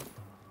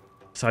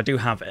 So I do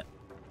have it.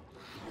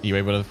 Are you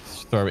able to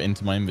throw it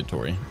into my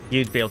inventory?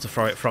 You'd be able to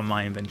throw it from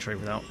my inventory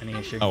without any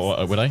issue.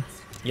 Oh, would I?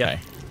 yeah.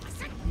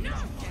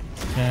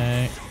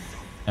 Okay.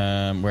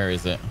 Where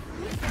is it?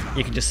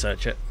 You can just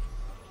search it.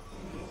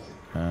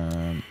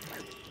 Um,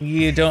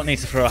 You don't need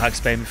to throw a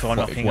hag's bane before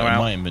knocking her in out.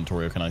 my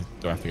inventory, or do I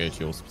have to go to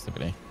yours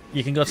specifically?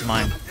 You can go to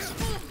mine.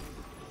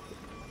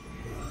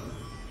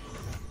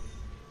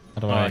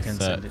 How do Oh, I I can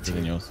search send it to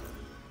in you. yours?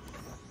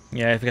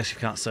 Yeah, if I guess you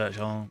can't search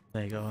all,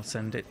 there you go. I'll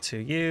send it to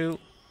you.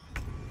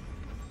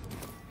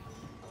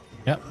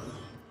 Yep.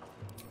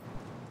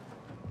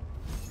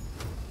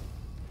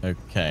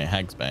 Okay,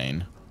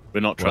 Hagsbane.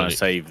 We're not trying to Right.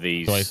 save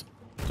these.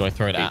 Do I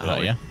throw it at People, her, are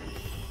we? yeah?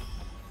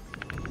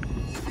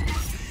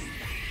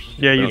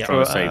 Yeah, We're you not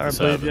throw trying it to save at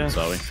the her, I believe, servants,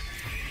 yeah. are we?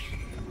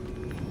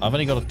 I've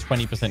only got a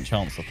 20%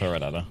 chance to throw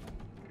it at her.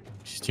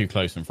 She's too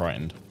close and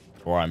frightened.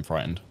 Or I'm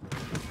frightened.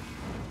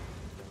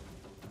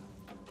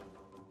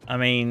 I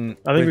mean,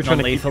 I think we're with trying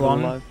to keep non-lethal people on,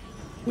 alive.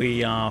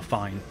 we are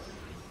fine.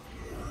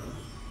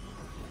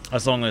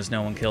 As long as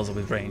no one kills her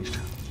with ranged.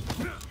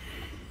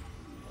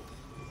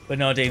 But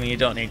no, Damien, you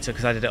don't need to,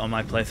 because I did it on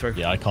my playthrough.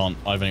 Yeah, I can't.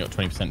 I've only got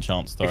 20%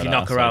 chance to throw If it you at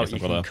knock her, her so I out, guess you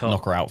I've can got to cut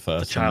knock her out the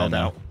first. child and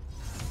then, out.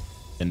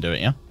 Then do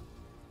it, yeah?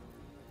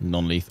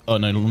 Non-lethal. Oh,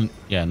 no.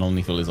 Yeah,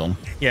 non-lethal is on.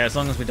 Yeah, as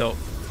long as we don't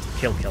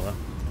kill her.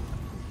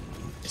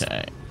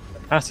 Okay.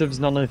 Passive's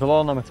non-lethal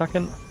on, I'm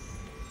attacking.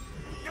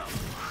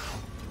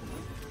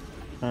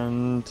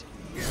 And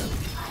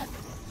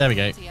There we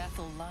go. Auntie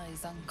Ethel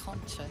lies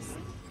unconscious,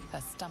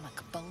 her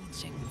stomach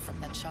bulging from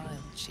the child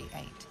she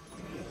ate.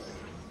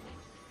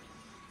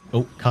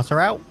 Oh, cut her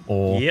out?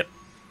 Or Yep.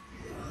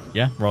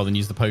 yeah, rather than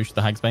use the potion,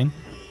 the Hagsbane?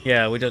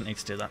 Yeah, we don't need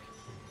to do that.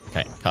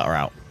 Okay, cut her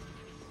out.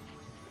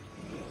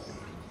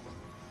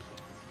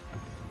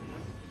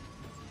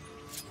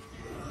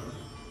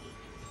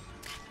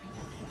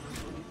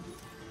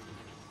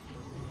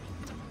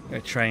 You're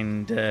a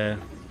trained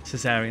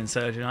cesarean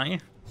surgeon, aren't you?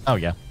 Oh,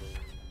 yeah.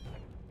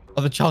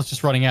 Oh, the child's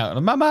just running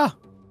out. Mama!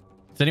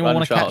 Does anyone Run,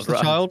 want to catch child, the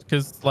run. child?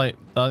 Because, like,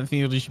 I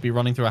think you should be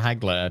running through a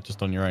hag lair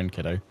just on your own,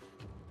 kiddo.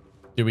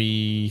 Do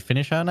we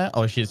finish her now?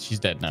 Oh, she's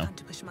dead now. Time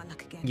to push my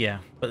luck again. Yeah,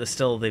 but there's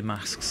still the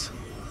masks.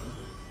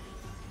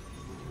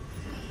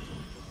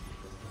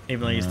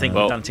 Even though you think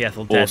with Well, Auntie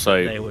Ethel dead,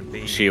 also, they would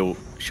be... she'll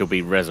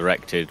be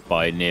resurrected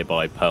by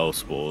nearby Pearl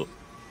Sport.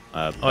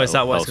 Oh, is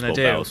that what it's going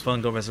to do? Bells.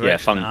 Fungal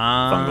resurrection?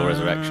 Yeah, fungal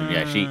resurrection.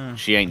 Yeah,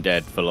 she ain't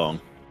dead for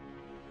long.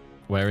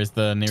 Where is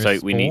the nearest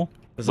So we need. spore?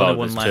 There's well, only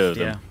one there's two left, of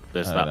them. yeah.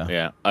 There's Oh, that. there.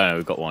 Yeah. Oh no,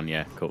 we've got one.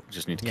 Yeah, cool.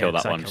 Just need to Yeah, kill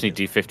because that I one. killed Just need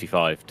to do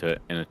 55 to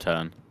it in a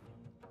turn.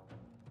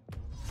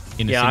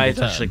 In a Yeah, I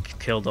single actually turn?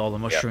 killed all the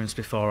mushrooms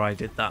before I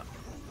did that.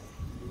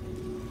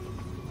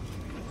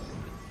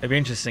 It'd be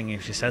interesting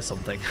if she says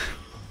something.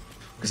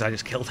 Because I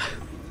just killed her.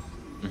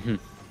 Mm-hmm.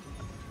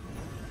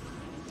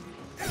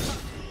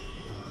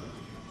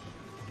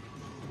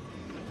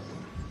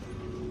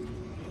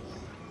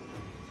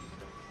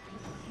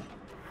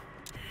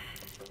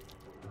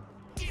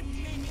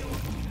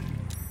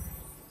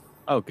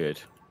 Oh, good.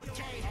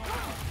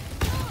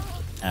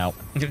 Ow.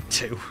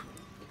 2.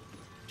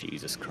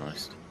 Jesus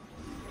Christ.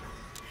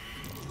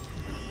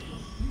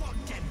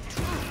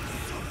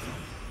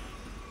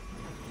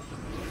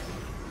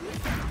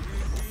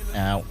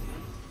 Ow.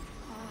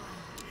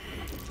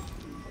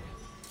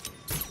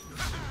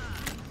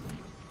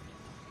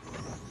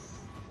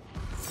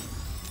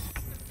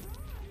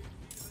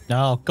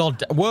 Oh,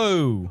 God.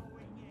 Whoa.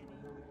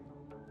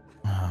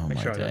 Oh, Make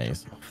my sure I don't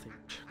days. jump off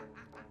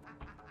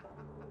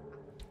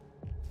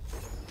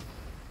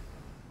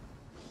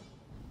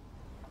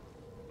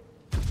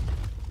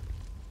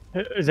the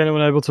edge. is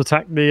anyone able to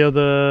attack the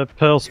other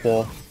Pearl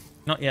Spore?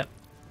 Not yet.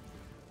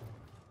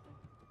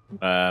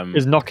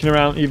 Is knocking her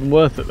out even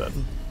worth it then?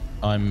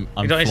 I'm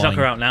We don't need to knock flying.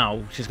 her out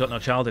now. She's got no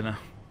child in her.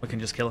 We can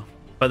just kill her.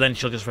 But then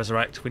she'll just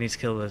resurrect. We need to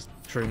kill the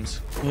shrooms.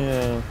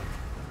 Yeah.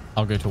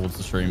 I'll go towards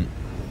the shroom.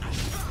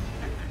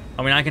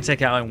 I mean, I can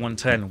take it out in one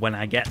turn when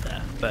I get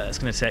there, but it's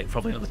going to take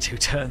probably another 2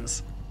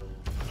 turns.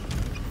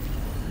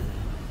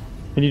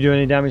 Can you do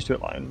any damage to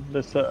it, Lion,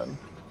 this turn?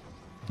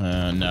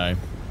 No.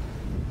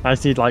 I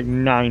just need like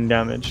 9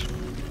 damage.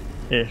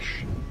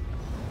 Ish.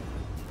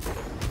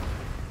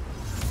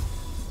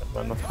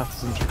 When my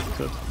path is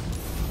interrupted.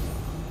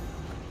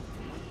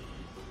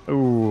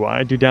 Ooh,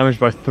 I do damage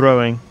by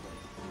throwing.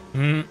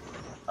 Mm.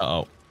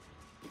 Uh-oh.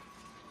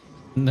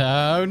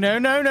 No, no,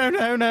 no, no,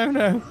 no, no,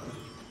 no.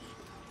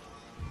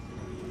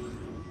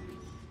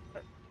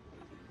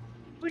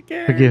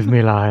 Again. Forgive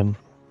me, Lion.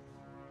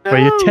 Well,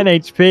 you're 10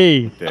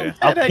 HP. Dear.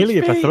 I'll kill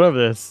you if I throw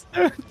this.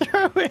 Don't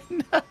throw it.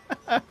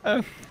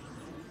 No.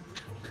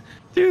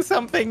 Do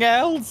something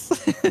else.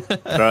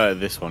 Throw it at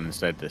this one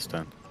instead this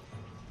turn.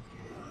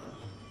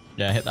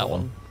 Yeah, hit that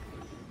one.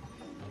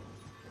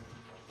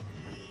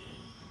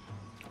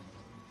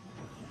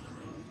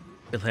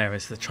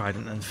 Hilarious, the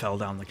trident and fell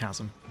down the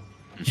chasm.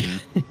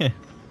 I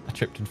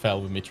tripped and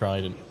fell with my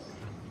trident.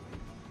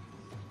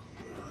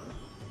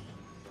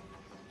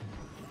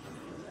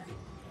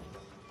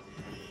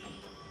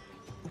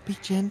 Be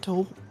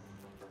gentle.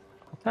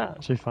 I can't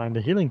actually find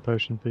a healing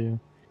potion for you.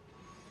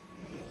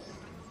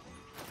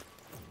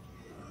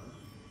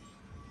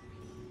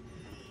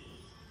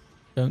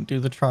 Don't do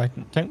the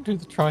trident. Don't do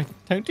the trident.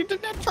 Don't do the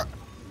trident.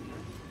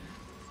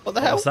 What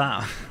the hell? What's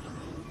that?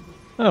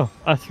 Oh,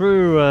 I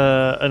threw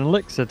an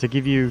elixir to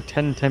give you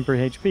 10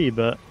 temporary HP,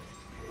 but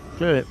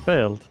clearly it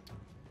failed.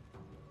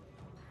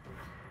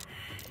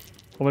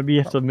 Or maybe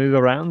you have to move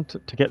around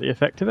to get the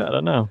effect of it, I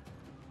don't know.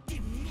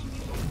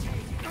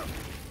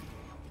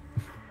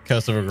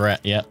 Curse of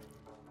regret. Yep.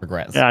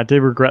 Regrets. Yeah, I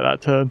did regret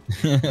that turn.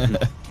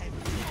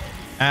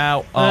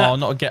 Ow. Oh,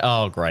 not again.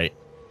 Oh, great.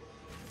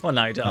 Well,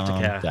 now you don't have to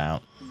care.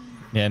 Down.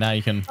 Yeah, now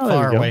you can Oh, there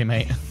fire we go. away,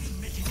 mate.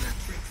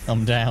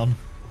 I'm down.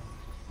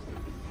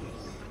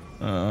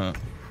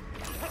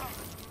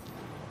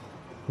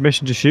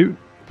 Mission to shoot.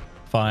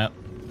 Fire.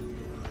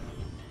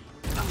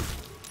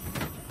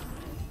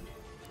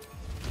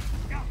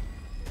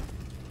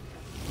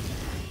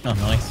 Oh,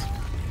 nice.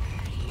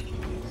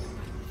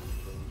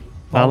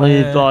 I'll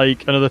need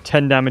like another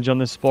 10 damage on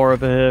this spore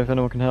over here if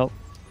anyone can help.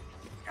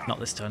 Not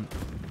this turn.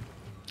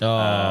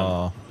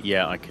 Oh,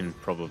 Yeah, I can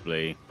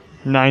probably.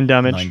 9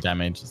 damage. 9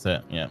 damage. That's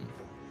it. Yeah.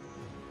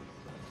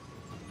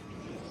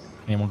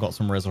 Anyone got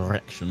some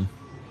resurrection?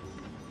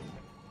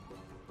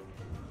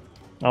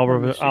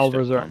 I'll step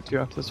resurrect you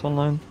after this one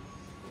line.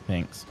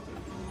 Thanks.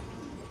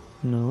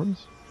 No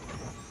worries.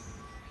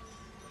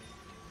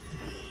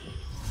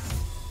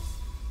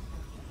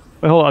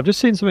 Wait, hold on. I've just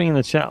seen something in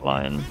the chat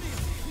line.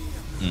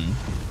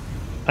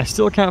 I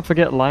still can't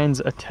forget Lion's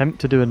attempt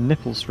to do a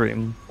nipple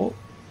stream.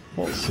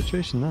 What's the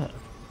situation there?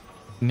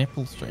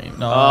 Nipple stream.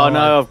 No, Oh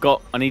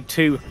no, I need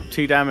two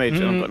damage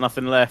and I've got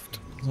nothing left.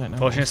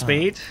 Potion of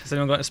speed. Has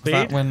anyone got a speed?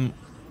 That when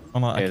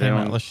I came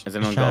out of the Has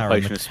anyone got a shower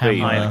and potion the of speed?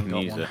 camera- I I haven't can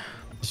got use one. it.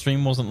 The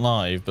stream wasn't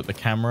live, but the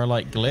camera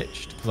like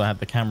glitched because I had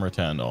the camera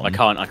turned on. I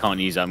can't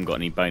use it. I haven't got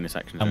any bonus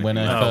actions. or And when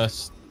anything I left.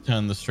 first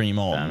turned the stream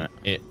on,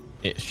 Damn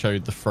it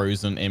showed the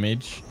frozen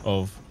image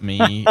of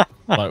me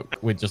like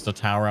with just a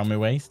towel around my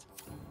waist,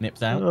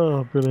 nips out.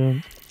 Oh,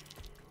 brilliant.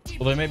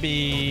 Although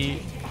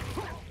maybe,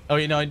 oh,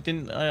 you know, I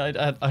didn't.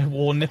 I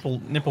wore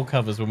nipple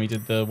covers when we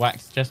did the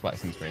chest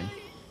waxing stream,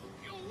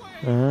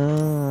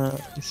 Ah,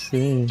 I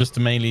see. just to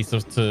mainly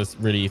to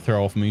really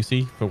throw off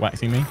Moosey for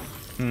waxing me.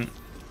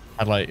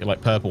 Had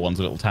like purple ones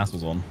with little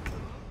tassels on.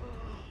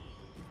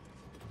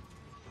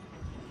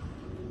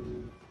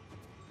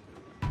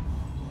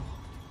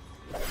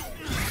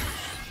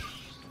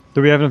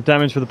 Do we have enough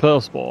damage for the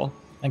pearl spore?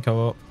 And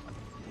co-op.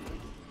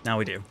 Now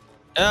we do.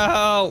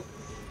 Oh.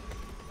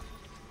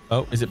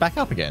 Oh, is it back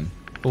up again?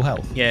 Full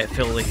health. Yeah, it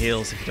fully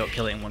heals if you don't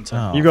kill it in one turn.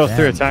 Oh, You got 3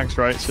 damn. attacks,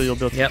 right? So you'll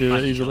be able to Yep, do I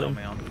it can easily. kill it on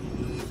my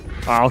own.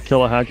 I'll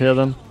kill a hag here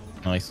then.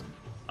 Nice.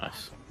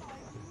 Nice.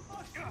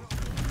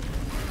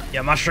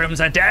 Your mushrooms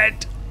are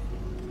dead.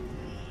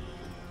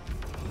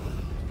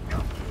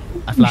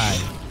 I fly.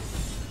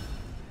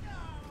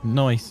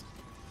 Nice.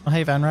 Oh,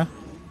 hey, Vanra.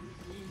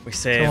 We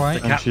saved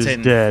alright. the And she's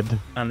captain, dead.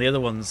 and the other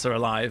ones are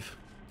alive.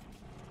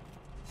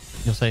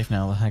 You're safe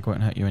now. The hag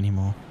won't hurt you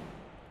anymore.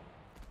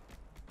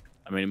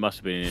 I mean, it must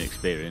have been an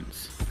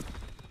experience.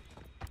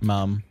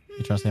 Mum.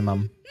 You trying to say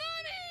mum?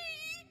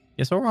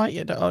 It's all right.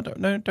 Yeah, don't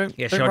Yeah, don't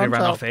she already run,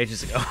 ran child. off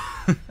ages ago.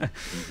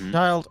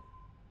 Child.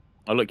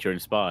 Oh, look, you're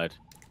inspired.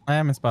 I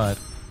am inspired.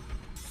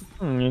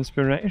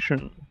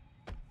 Inspiration.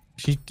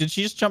 Did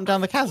she just jump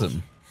down the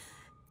chasm?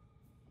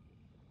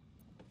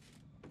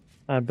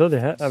 I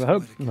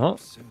hope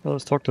not. Well,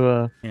 let's talk to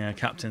her. Yeah,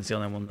 captain's the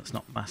only one that's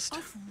not masked.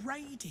 I've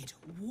raided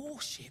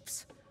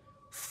warships,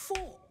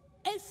 fought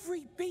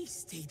every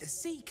beastie the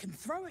sea can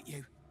throw at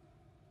you,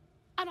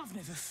 and I've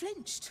never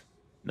flinched.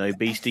 No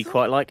beastie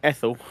quite like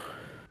Ethel.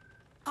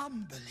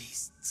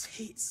 Umberlee's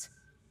tits.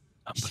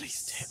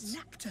 Umberlee's She tits.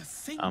 snapped her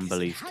fingers and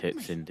Umberlee's had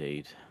tits, me.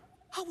 indeed.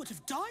 I would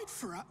have died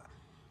for her.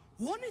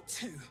 Wanted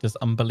to. Does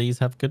Umberlees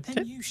have good Then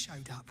tip? you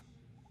showed up,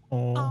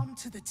 Or armed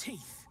to the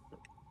teeth.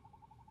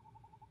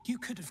 You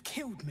could have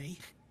killed me,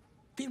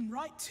 been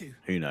right to,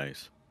 Who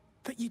knows?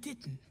 but you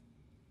didn't.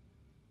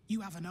 You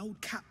have an old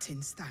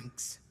captain's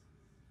thanks.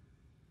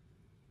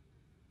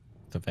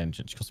 the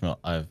vengeance? Because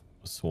I've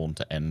sworn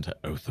to end her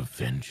oath of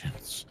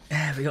vengeance.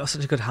 Yeah, we got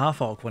such a good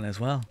half-orc one as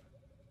well.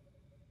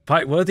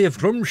 Fight worthy of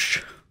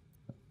Grumsh.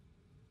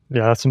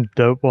 Yeah, that's some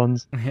dope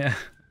ones. Yeah.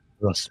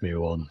 Trust me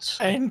once.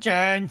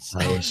 Vengeance!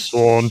 I was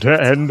sworn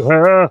to end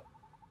her.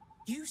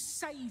 You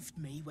saved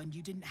me when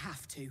you didn't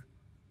have to.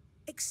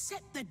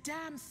 Accept the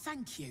damn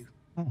thank you.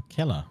 Oh,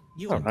 killer.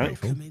 You're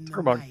Alright. welcome in Talk the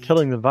about raid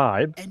killing the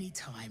vibe.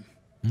 anytime.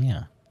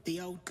 Yeah. The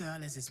old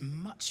girl is as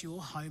much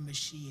your home as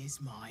she is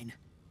mine.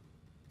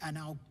 And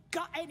I'll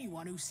gut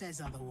anyone who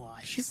says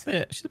otherwise. She's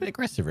a bit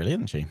aggressive, really,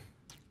 isn't she? She's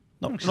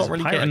Not a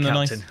really pirate getting the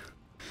captain. nice.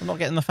 I'm not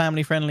getting the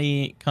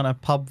family-friendly kind of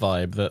pub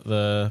vibe that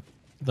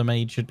the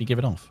maid should be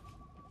giving off.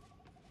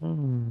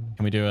 Can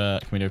we do a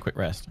quick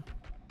rest?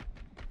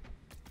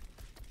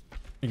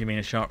 You mean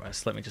a short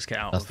rest? Let me just get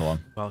out That's of the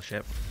one. wild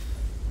ship.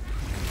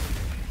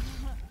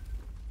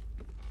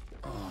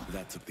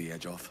 That took the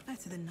edge off.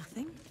 Better than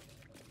nothing.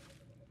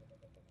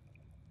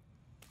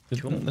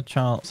 Did the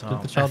child? So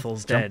Did the child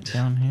Ethel's jump dead.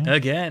 down here?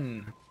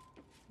 Again.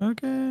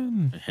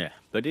 Again. Yeah,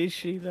 but is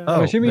she though?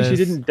 I'm assuming she there's-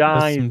 didn't there's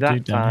die some that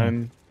dude down here.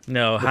 time.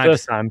 No, The hags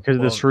first time because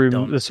of this room,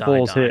 don't the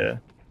spores die.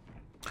 here.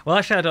 Well,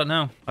 actually, I don't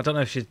know. I don't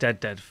know if she's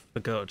dead for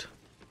good.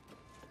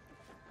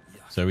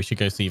 So we should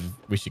go see.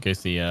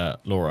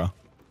 Laura.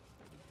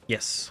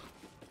 Yes.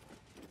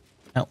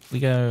 Out we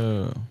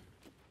go.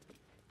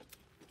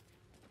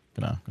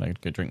 Gonna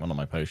go drink one of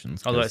my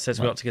potions. Although it 'cause, says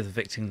we like- ought to give the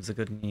victims the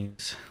good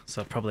news.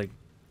 So probably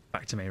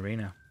back to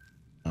Mayrina.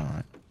 All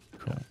right.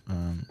 Cool.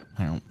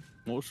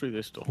 What's through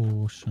this door?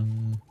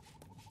 Caution.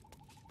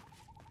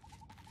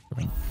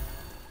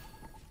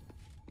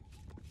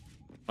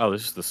 Oh,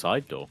 this is the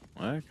side door.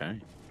 Okay.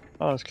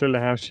 Oh, that's clearly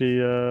how she,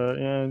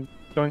 yeah,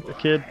 joined the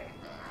kid.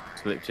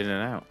 Slipped in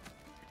and out.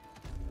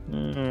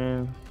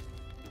 Mm.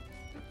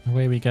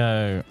 Away we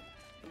go.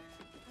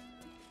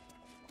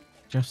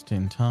 Just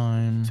in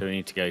time. So we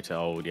need to go to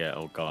old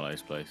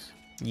Garlo's place.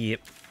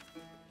 Yep.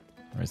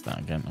 Where is that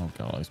again? Oh,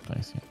 Garlo's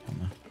place. Yeah, down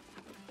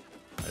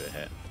there. Over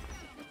here.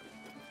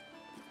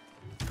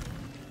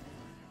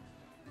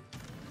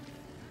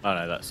 Oh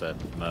no, that's a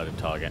murdered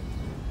target.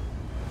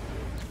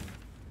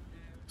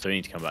 So we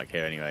need to come back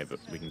here anyway, but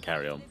we can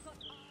carry on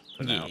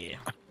for now. Yeah.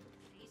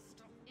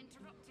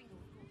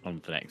 On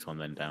to the next one,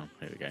 then down.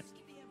 Here we go.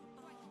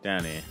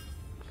 Down here.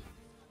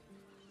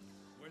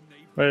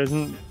 Wait,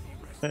 isn't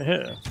it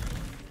here?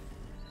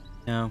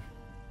 No.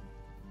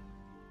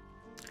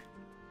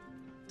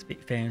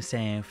 Speak for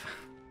himself.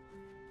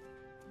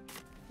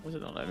 Was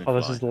it not letting me Oh,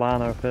 this fly? is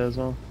Lana up here as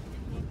well.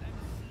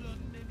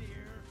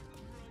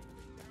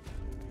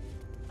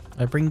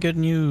 I bring good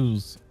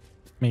news,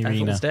 Marina.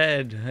 Ethel's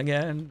dead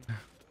again.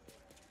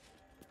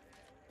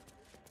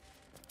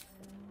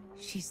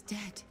 She's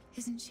dead,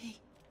 isn't she?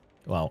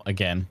 Well,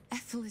 again.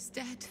 Ethel is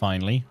dead.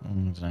 Finally. I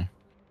don't know.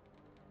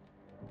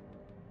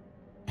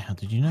 How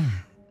did you know?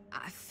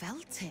 I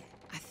felt it,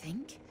 I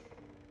think.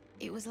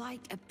 It was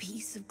like a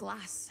piece of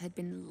glass had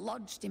been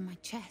lodged in my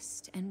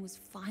chest and was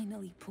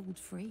finally pulled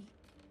free.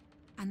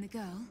 And the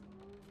girl,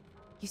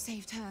 you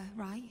saved her,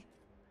 right?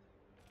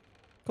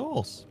 Of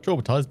course.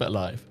 Traumatized but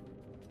alive.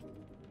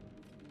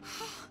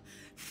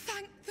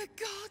 Thank the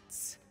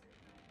gods!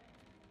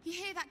 You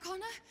hear that,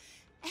 Connor?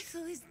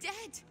 Ethel is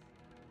dead.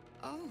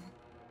 Oh,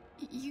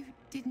 you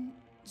didn't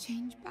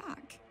change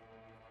back.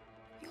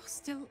 You're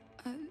still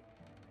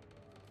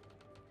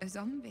a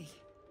zombie.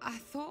 I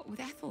thought with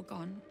Ethel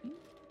gone.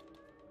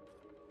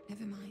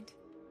 Never mind.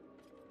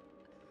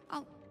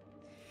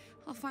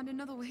 I'll find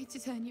another way to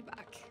turn you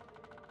back.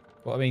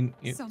 Well, I mean,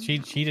 Somehow. she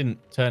didn't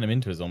turn him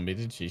into a zombie,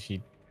 did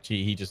she?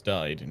 He just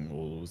died and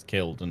or was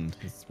killed, and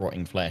his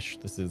rotting flesh.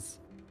 This is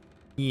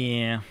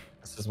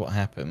what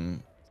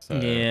happened. So,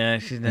 yeah,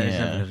 she's never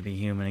going to be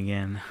human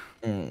again.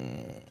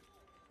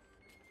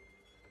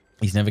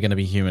 He's never going to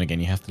be human again.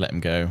 You have to let him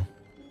go.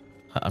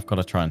 I've got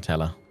to try and tell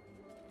her.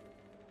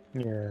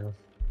 Yeah.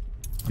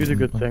 Do the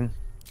good thing.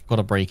 Got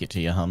to break it to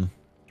you, hun.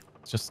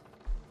 It's just,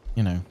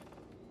 you know.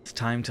 It's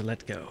time to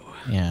let go.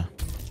 Yeah.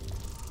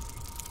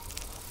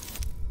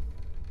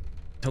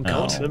 Oh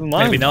God, Never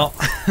mind. maybe not.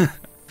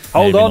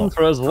 Hold Maybe on not.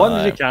 for as long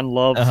as you can,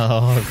 love.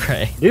 Oh,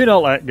 great. Do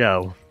not let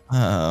go.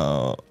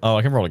 Oh,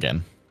 I can roll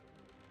again.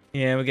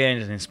 Yeah, we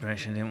gained an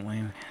inspiration, didn't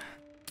we?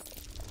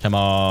 Come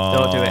on.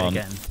 Don't do it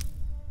again.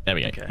 There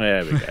we go. Okay.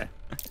 There we go.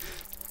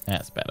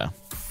 That's better.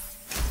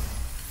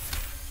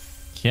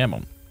 Come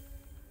on.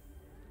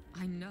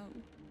 I know.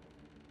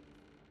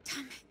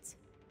 Damn it.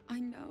 I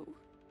know.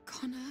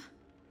 Connor.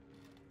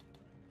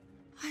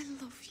 I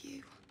love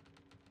you.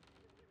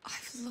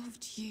 I've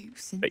loved you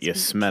since But you're we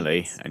were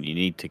smelly kids. and you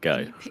need to go.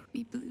 You picked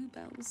me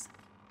bluebells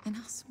and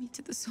asked me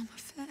to the summer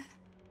fair.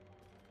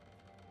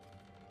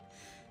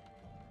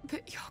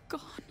 But you're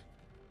gone.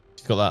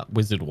 She's got that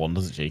wizard wand,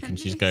 doesn't she? Can And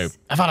she just go, this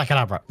Avada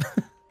Kedavra?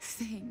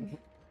 thing.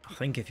 I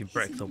think if you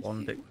break the Isn't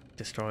wand, you. it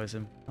destroys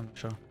him. I'm not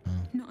sure.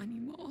 Not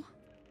anymore.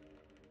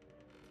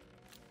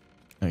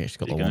 Oh, yeah, she's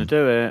got You're the gonna wand.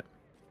 do it.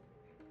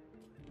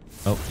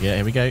 Oh, yeah,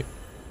 here we go.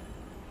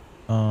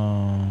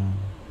 Oh.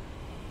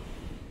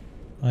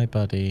 Hi,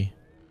 buddy.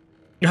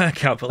 I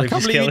can't I believe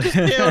can't you believe you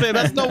killed just killed it.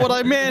 That's not what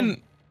I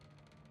meant.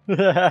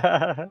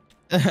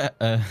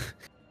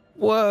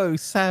 Whoa,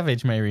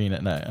 savage,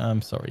 Marina. No,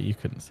 I'm sorry. You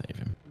couldn't save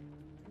him.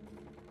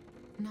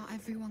 Not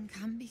everyone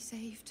can be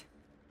saved.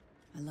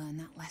 I learned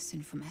that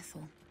lesson from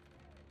Ethel.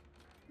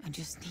 I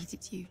just needed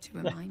you to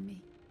remind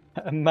me.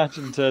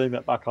 Imagine turning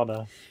that back on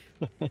her.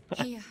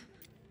 Here.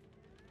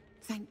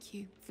 Thank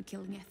you for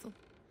killing Ethel.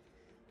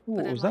 Ooh,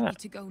 But what I'd was like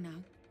that? you to go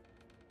now.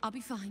 I'll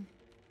be fine.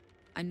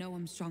 I know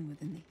I'm stronger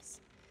than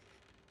this.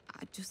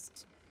 I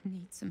just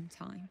need some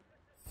time.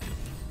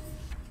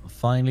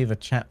 Finally, the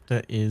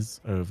chapter is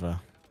over.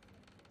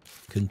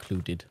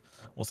 Concluded.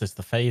 What's this?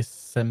 The Face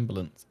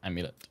Semblance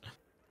Amulet.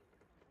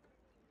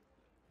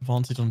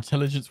 Advantage on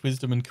intelligence,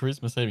 wisdom, and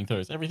charisma saving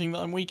throws. Everything that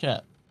I'm weak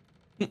at.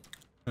 And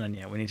then,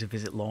 yeah, we need to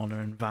visit Lorna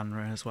and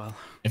Vanra as well.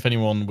 If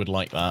anyone would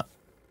like that,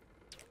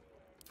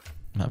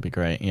 that'd be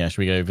great. Yeah, should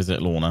we go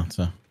visit Lorna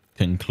to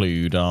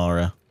conclude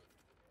our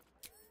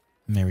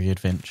merry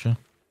adventure?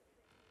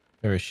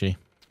 Where is she?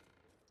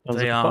 Sounds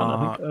They like a button, I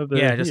are, think, over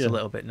yeah, just here. a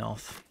little bit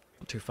north.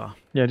 Not too far.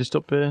 Yeah, just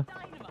up here.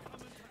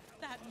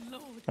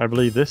 I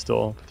believe this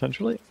door,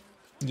 potentially.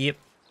 Yep.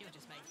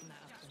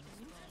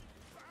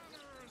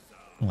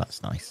 Well,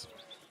 that's nice.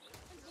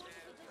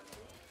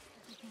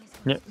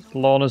 Yep,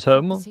 Lorna's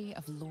home. Property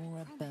of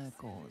Laura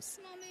Burgors.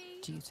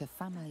 Due to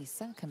family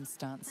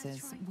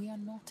circumstances, we are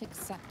not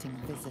accepting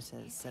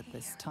visitors at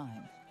this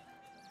time.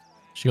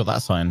 She got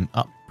that sign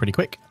up pretty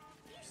quick.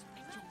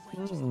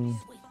 You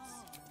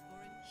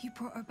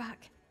brought her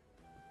back.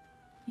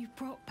 You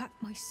brought back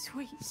my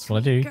sweet. That's what I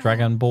do.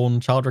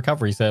 Dragonborn Child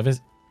Recovery Service.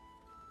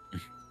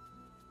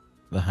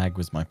 The hag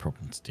was my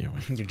problem to deal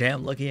with. You're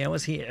damn lucky I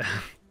was here.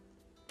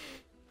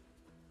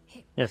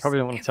 Yeah, probably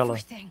don't want to tell her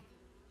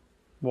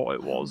what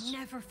it was. I'll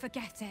never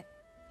forget it.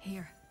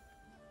 Here.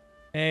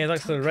 Hey,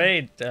 thanks for the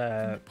raid,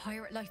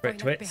 Pirate life Rick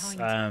Twits.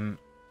 I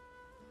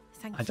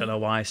don't know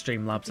why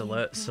Streamlabs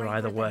alerts are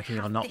either working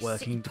or not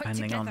working,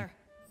 depending on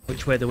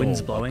which way the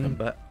wind's blowing,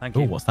 but thank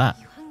you. Oh, what's that?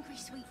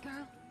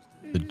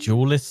 The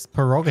Duelist's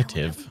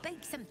Prerogative.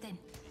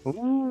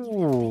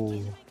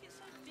 Ooh.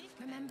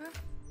 Remember?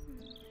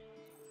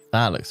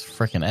 That looks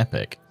freaking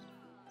epic.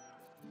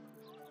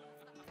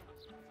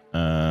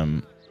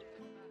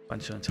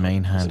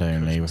 Main hand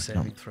only with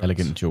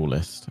elegant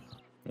duelist.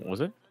 What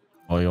was it?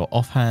 While your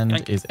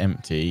offhand is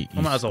empty,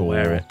 you might as well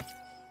wear score it.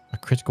 a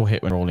critical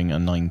hit when rolling a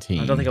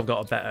 19. I don't think I've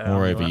got a better.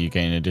 Moreover, you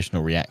gain an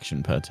additional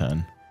reaction per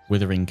turn.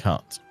 Withering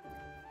Cut.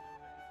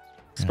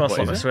 Spell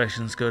slot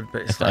restoration's good,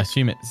 but it's I like,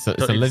 assume it's a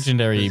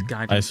legendary.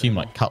 I assume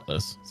like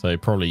Cutlass, so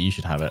probably you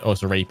should have it. Oh,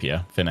 it's a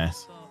Rapier,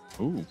 Finesse.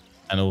 Ooh.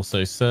 And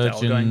also Surgeon.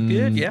 Surgeon.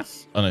 Good, yeah.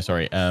 Oh no,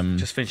 sorry.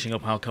 Just finishing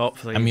up our co-op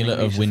for the Amulet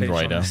evening. of We should Wind finish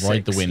on Rider. the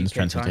Ride the 6, Winds, keep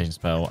time. Transmutation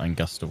Spell, and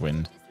Gust of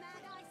Wind.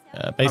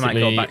 go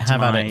Basically, back to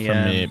have at my,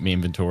 it from my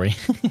inventory.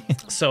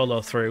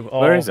 Solo through.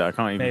 Or Where is it? I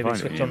can't even maybe find it.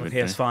 switch in on the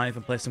inventory. PS5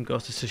 and play some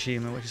Ghost of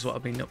Tsushima, which is what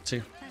I've been up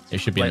to. It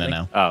should be in there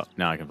lately. now. Oh,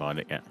 now I can find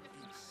it. Yeah.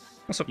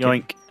 What's up, kid?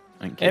 Yoink.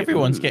 Thank you.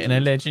 Everyone's getting a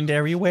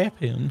legendary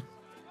weapon.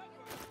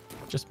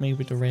 Just me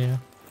with the rare.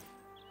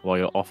 While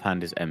your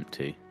offhand is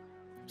empty.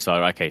 So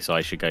okay, so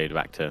I should go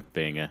back to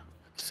being a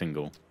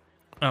single.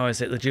 Oh,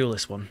 is it the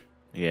Duelist one?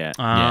 Yeah.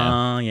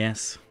 Ah,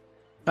 yes.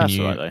 That's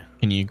you, all right though.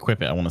 Can you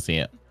equip it? I want to see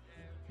it.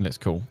 It looks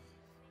cool.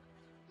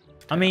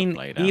 I mean,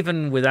 played out.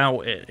 even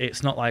without it,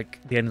 it's not like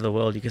the end of the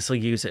world. You can still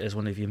use it as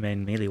one of your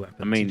main melee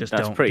weapons. I mean, you just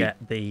that's don't pretty- get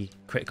the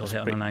critical hit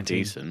on the Pretty 19.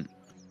 decent.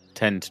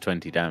 10 to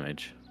 20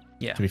 damage.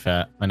 Yeah. To be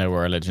fair, I know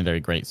where a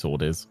legendary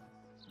greatsword is.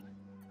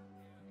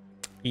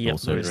 Yep,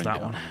 Also, there is bring that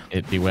it one. on.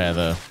 It'd be where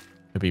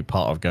it'd be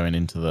part of going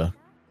into the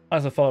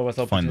As a follower,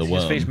 Find the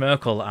just finish worm.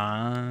 Merkel.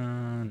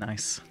 Ah,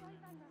 nice.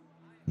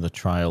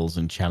 trials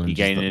and challenges. You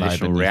gain that an lie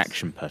additional beneath.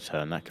 reaction per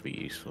turn. That could be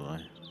useful though.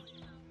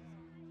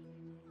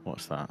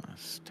 What's that?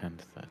 That's 10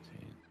 to 13.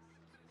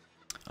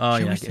 Oh,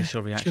 Show yeah, us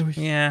additional the- reaction. show us-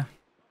 Yeah.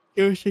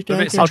 Show A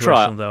bit I'll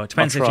try situational, it. though. It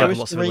depends I'll if you try have it.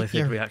 lots of Right prolific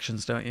here.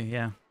 reactions, don't you?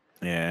 Yeah.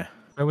 Yeah.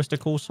 Where was the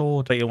cool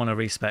sword? But you want to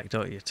respec,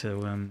 don't you,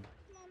 to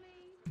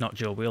not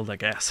dual wield, I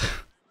guess.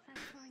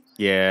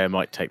 Yeah,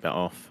 might take that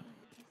off.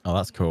 Oh,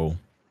 that's cool.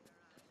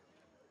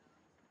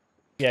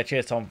 Yeah,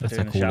 cheers, Tom, for That's a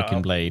doing the cool shout looking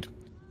out. blade.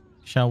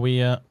 Shall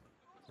we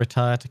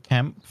retire to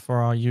camp for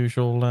our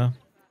usual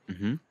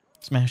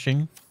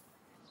smashing?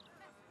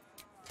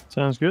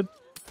 Sounds good.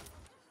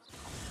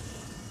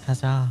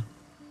 Huzzah!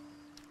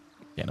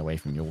 Getting away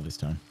from you all this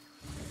time.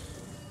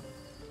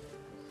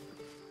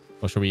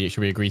 Or should we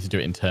agree to do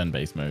it in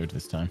turn-based mode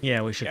this time?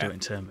 Yeah, we should Yeah. do it in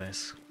turn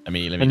base. Let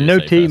me And do no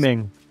it safe first.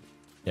 teaming.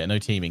 Yeah, no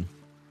teaming.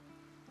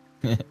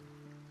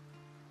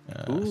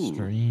 Ooh.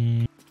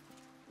 Stream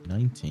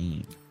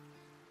 19.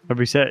 Have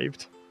we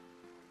saved?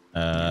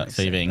 Yeah, we save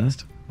Saving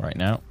first. right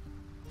now.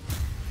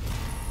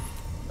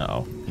 Uh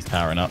oh, he's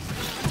powering up.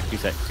 2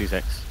 secs, 2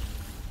 secs.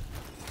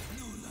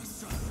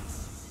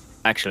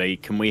 Actually,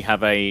 can we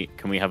have a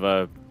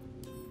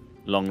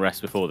long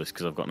rest before this?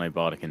 Because I've got no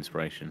bardic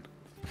inspiration.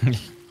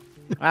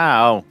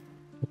 Ow!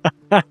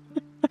 Have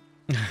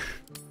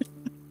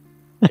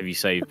you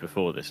saved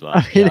before this,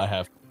 like? Yeah, I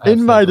have.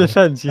 In my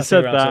defense, you That's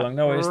said around so that long.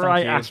 No worries, thank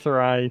right you.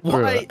 after I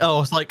threw Why? it.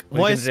 Oh, it's like, We're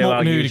why gonna is do our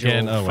Smoke nude usual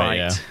again? Oh, wait,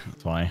 yeah. fight.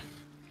 That's why.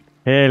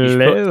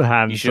 Hello, you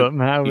handsome. should-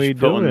 How you we should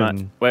put on that-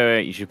 doing?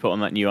 Wait, you should put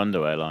on that new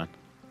underwear line.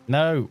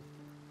 No,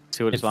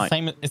 See what it's it's the like.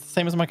 same. It's the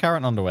same as my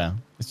current underwear.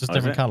 It's just Oh, is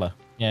different it? color.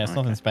 Yeah, it's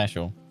Okay. nothing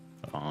special.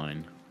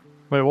 Fine.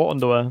 Wait, what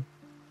underwear?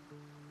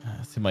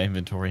 It's in my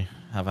inventory.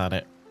 Have at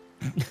it.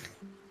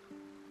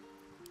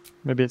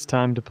 Maybe it's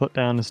time to put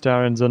down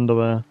Astarion's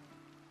underwear.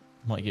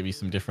 Might give you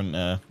some different,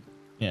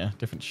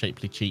 different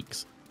shapely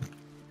cheeks.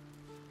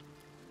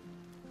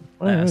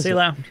 Where is see you it?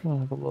 later. I'm trying to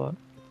have a look.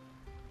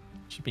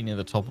 Should be near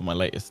the top of my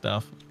latest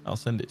stuff. I'll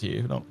send it to you.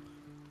 If not,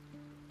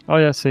 Oh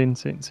yeah, seen.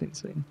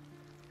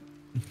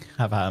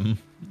 have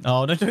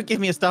Oh no! Don't give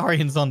me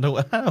Astarion's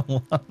underwear. I don't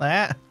want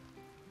that.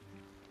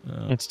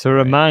 Oh, It's to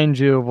remind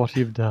you of what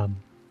you've done.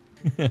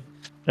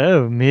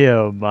 Oh me,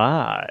 oh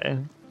my.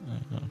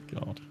 oh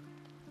God.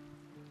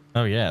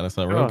 Oh yeah, that's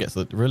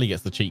God. really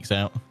gets the cheeks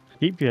out.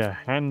 Keep your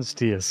hands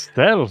to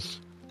yourself.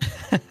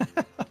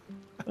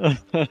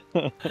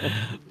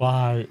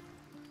 Why?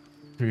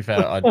 To be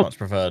fair, I'd much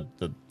prefer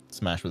the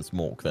smash with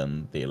Smork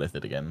than the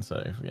Illithid again.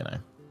 So you know.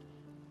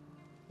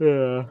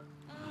 Yeah.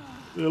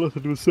 The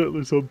elephant was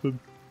certainly something.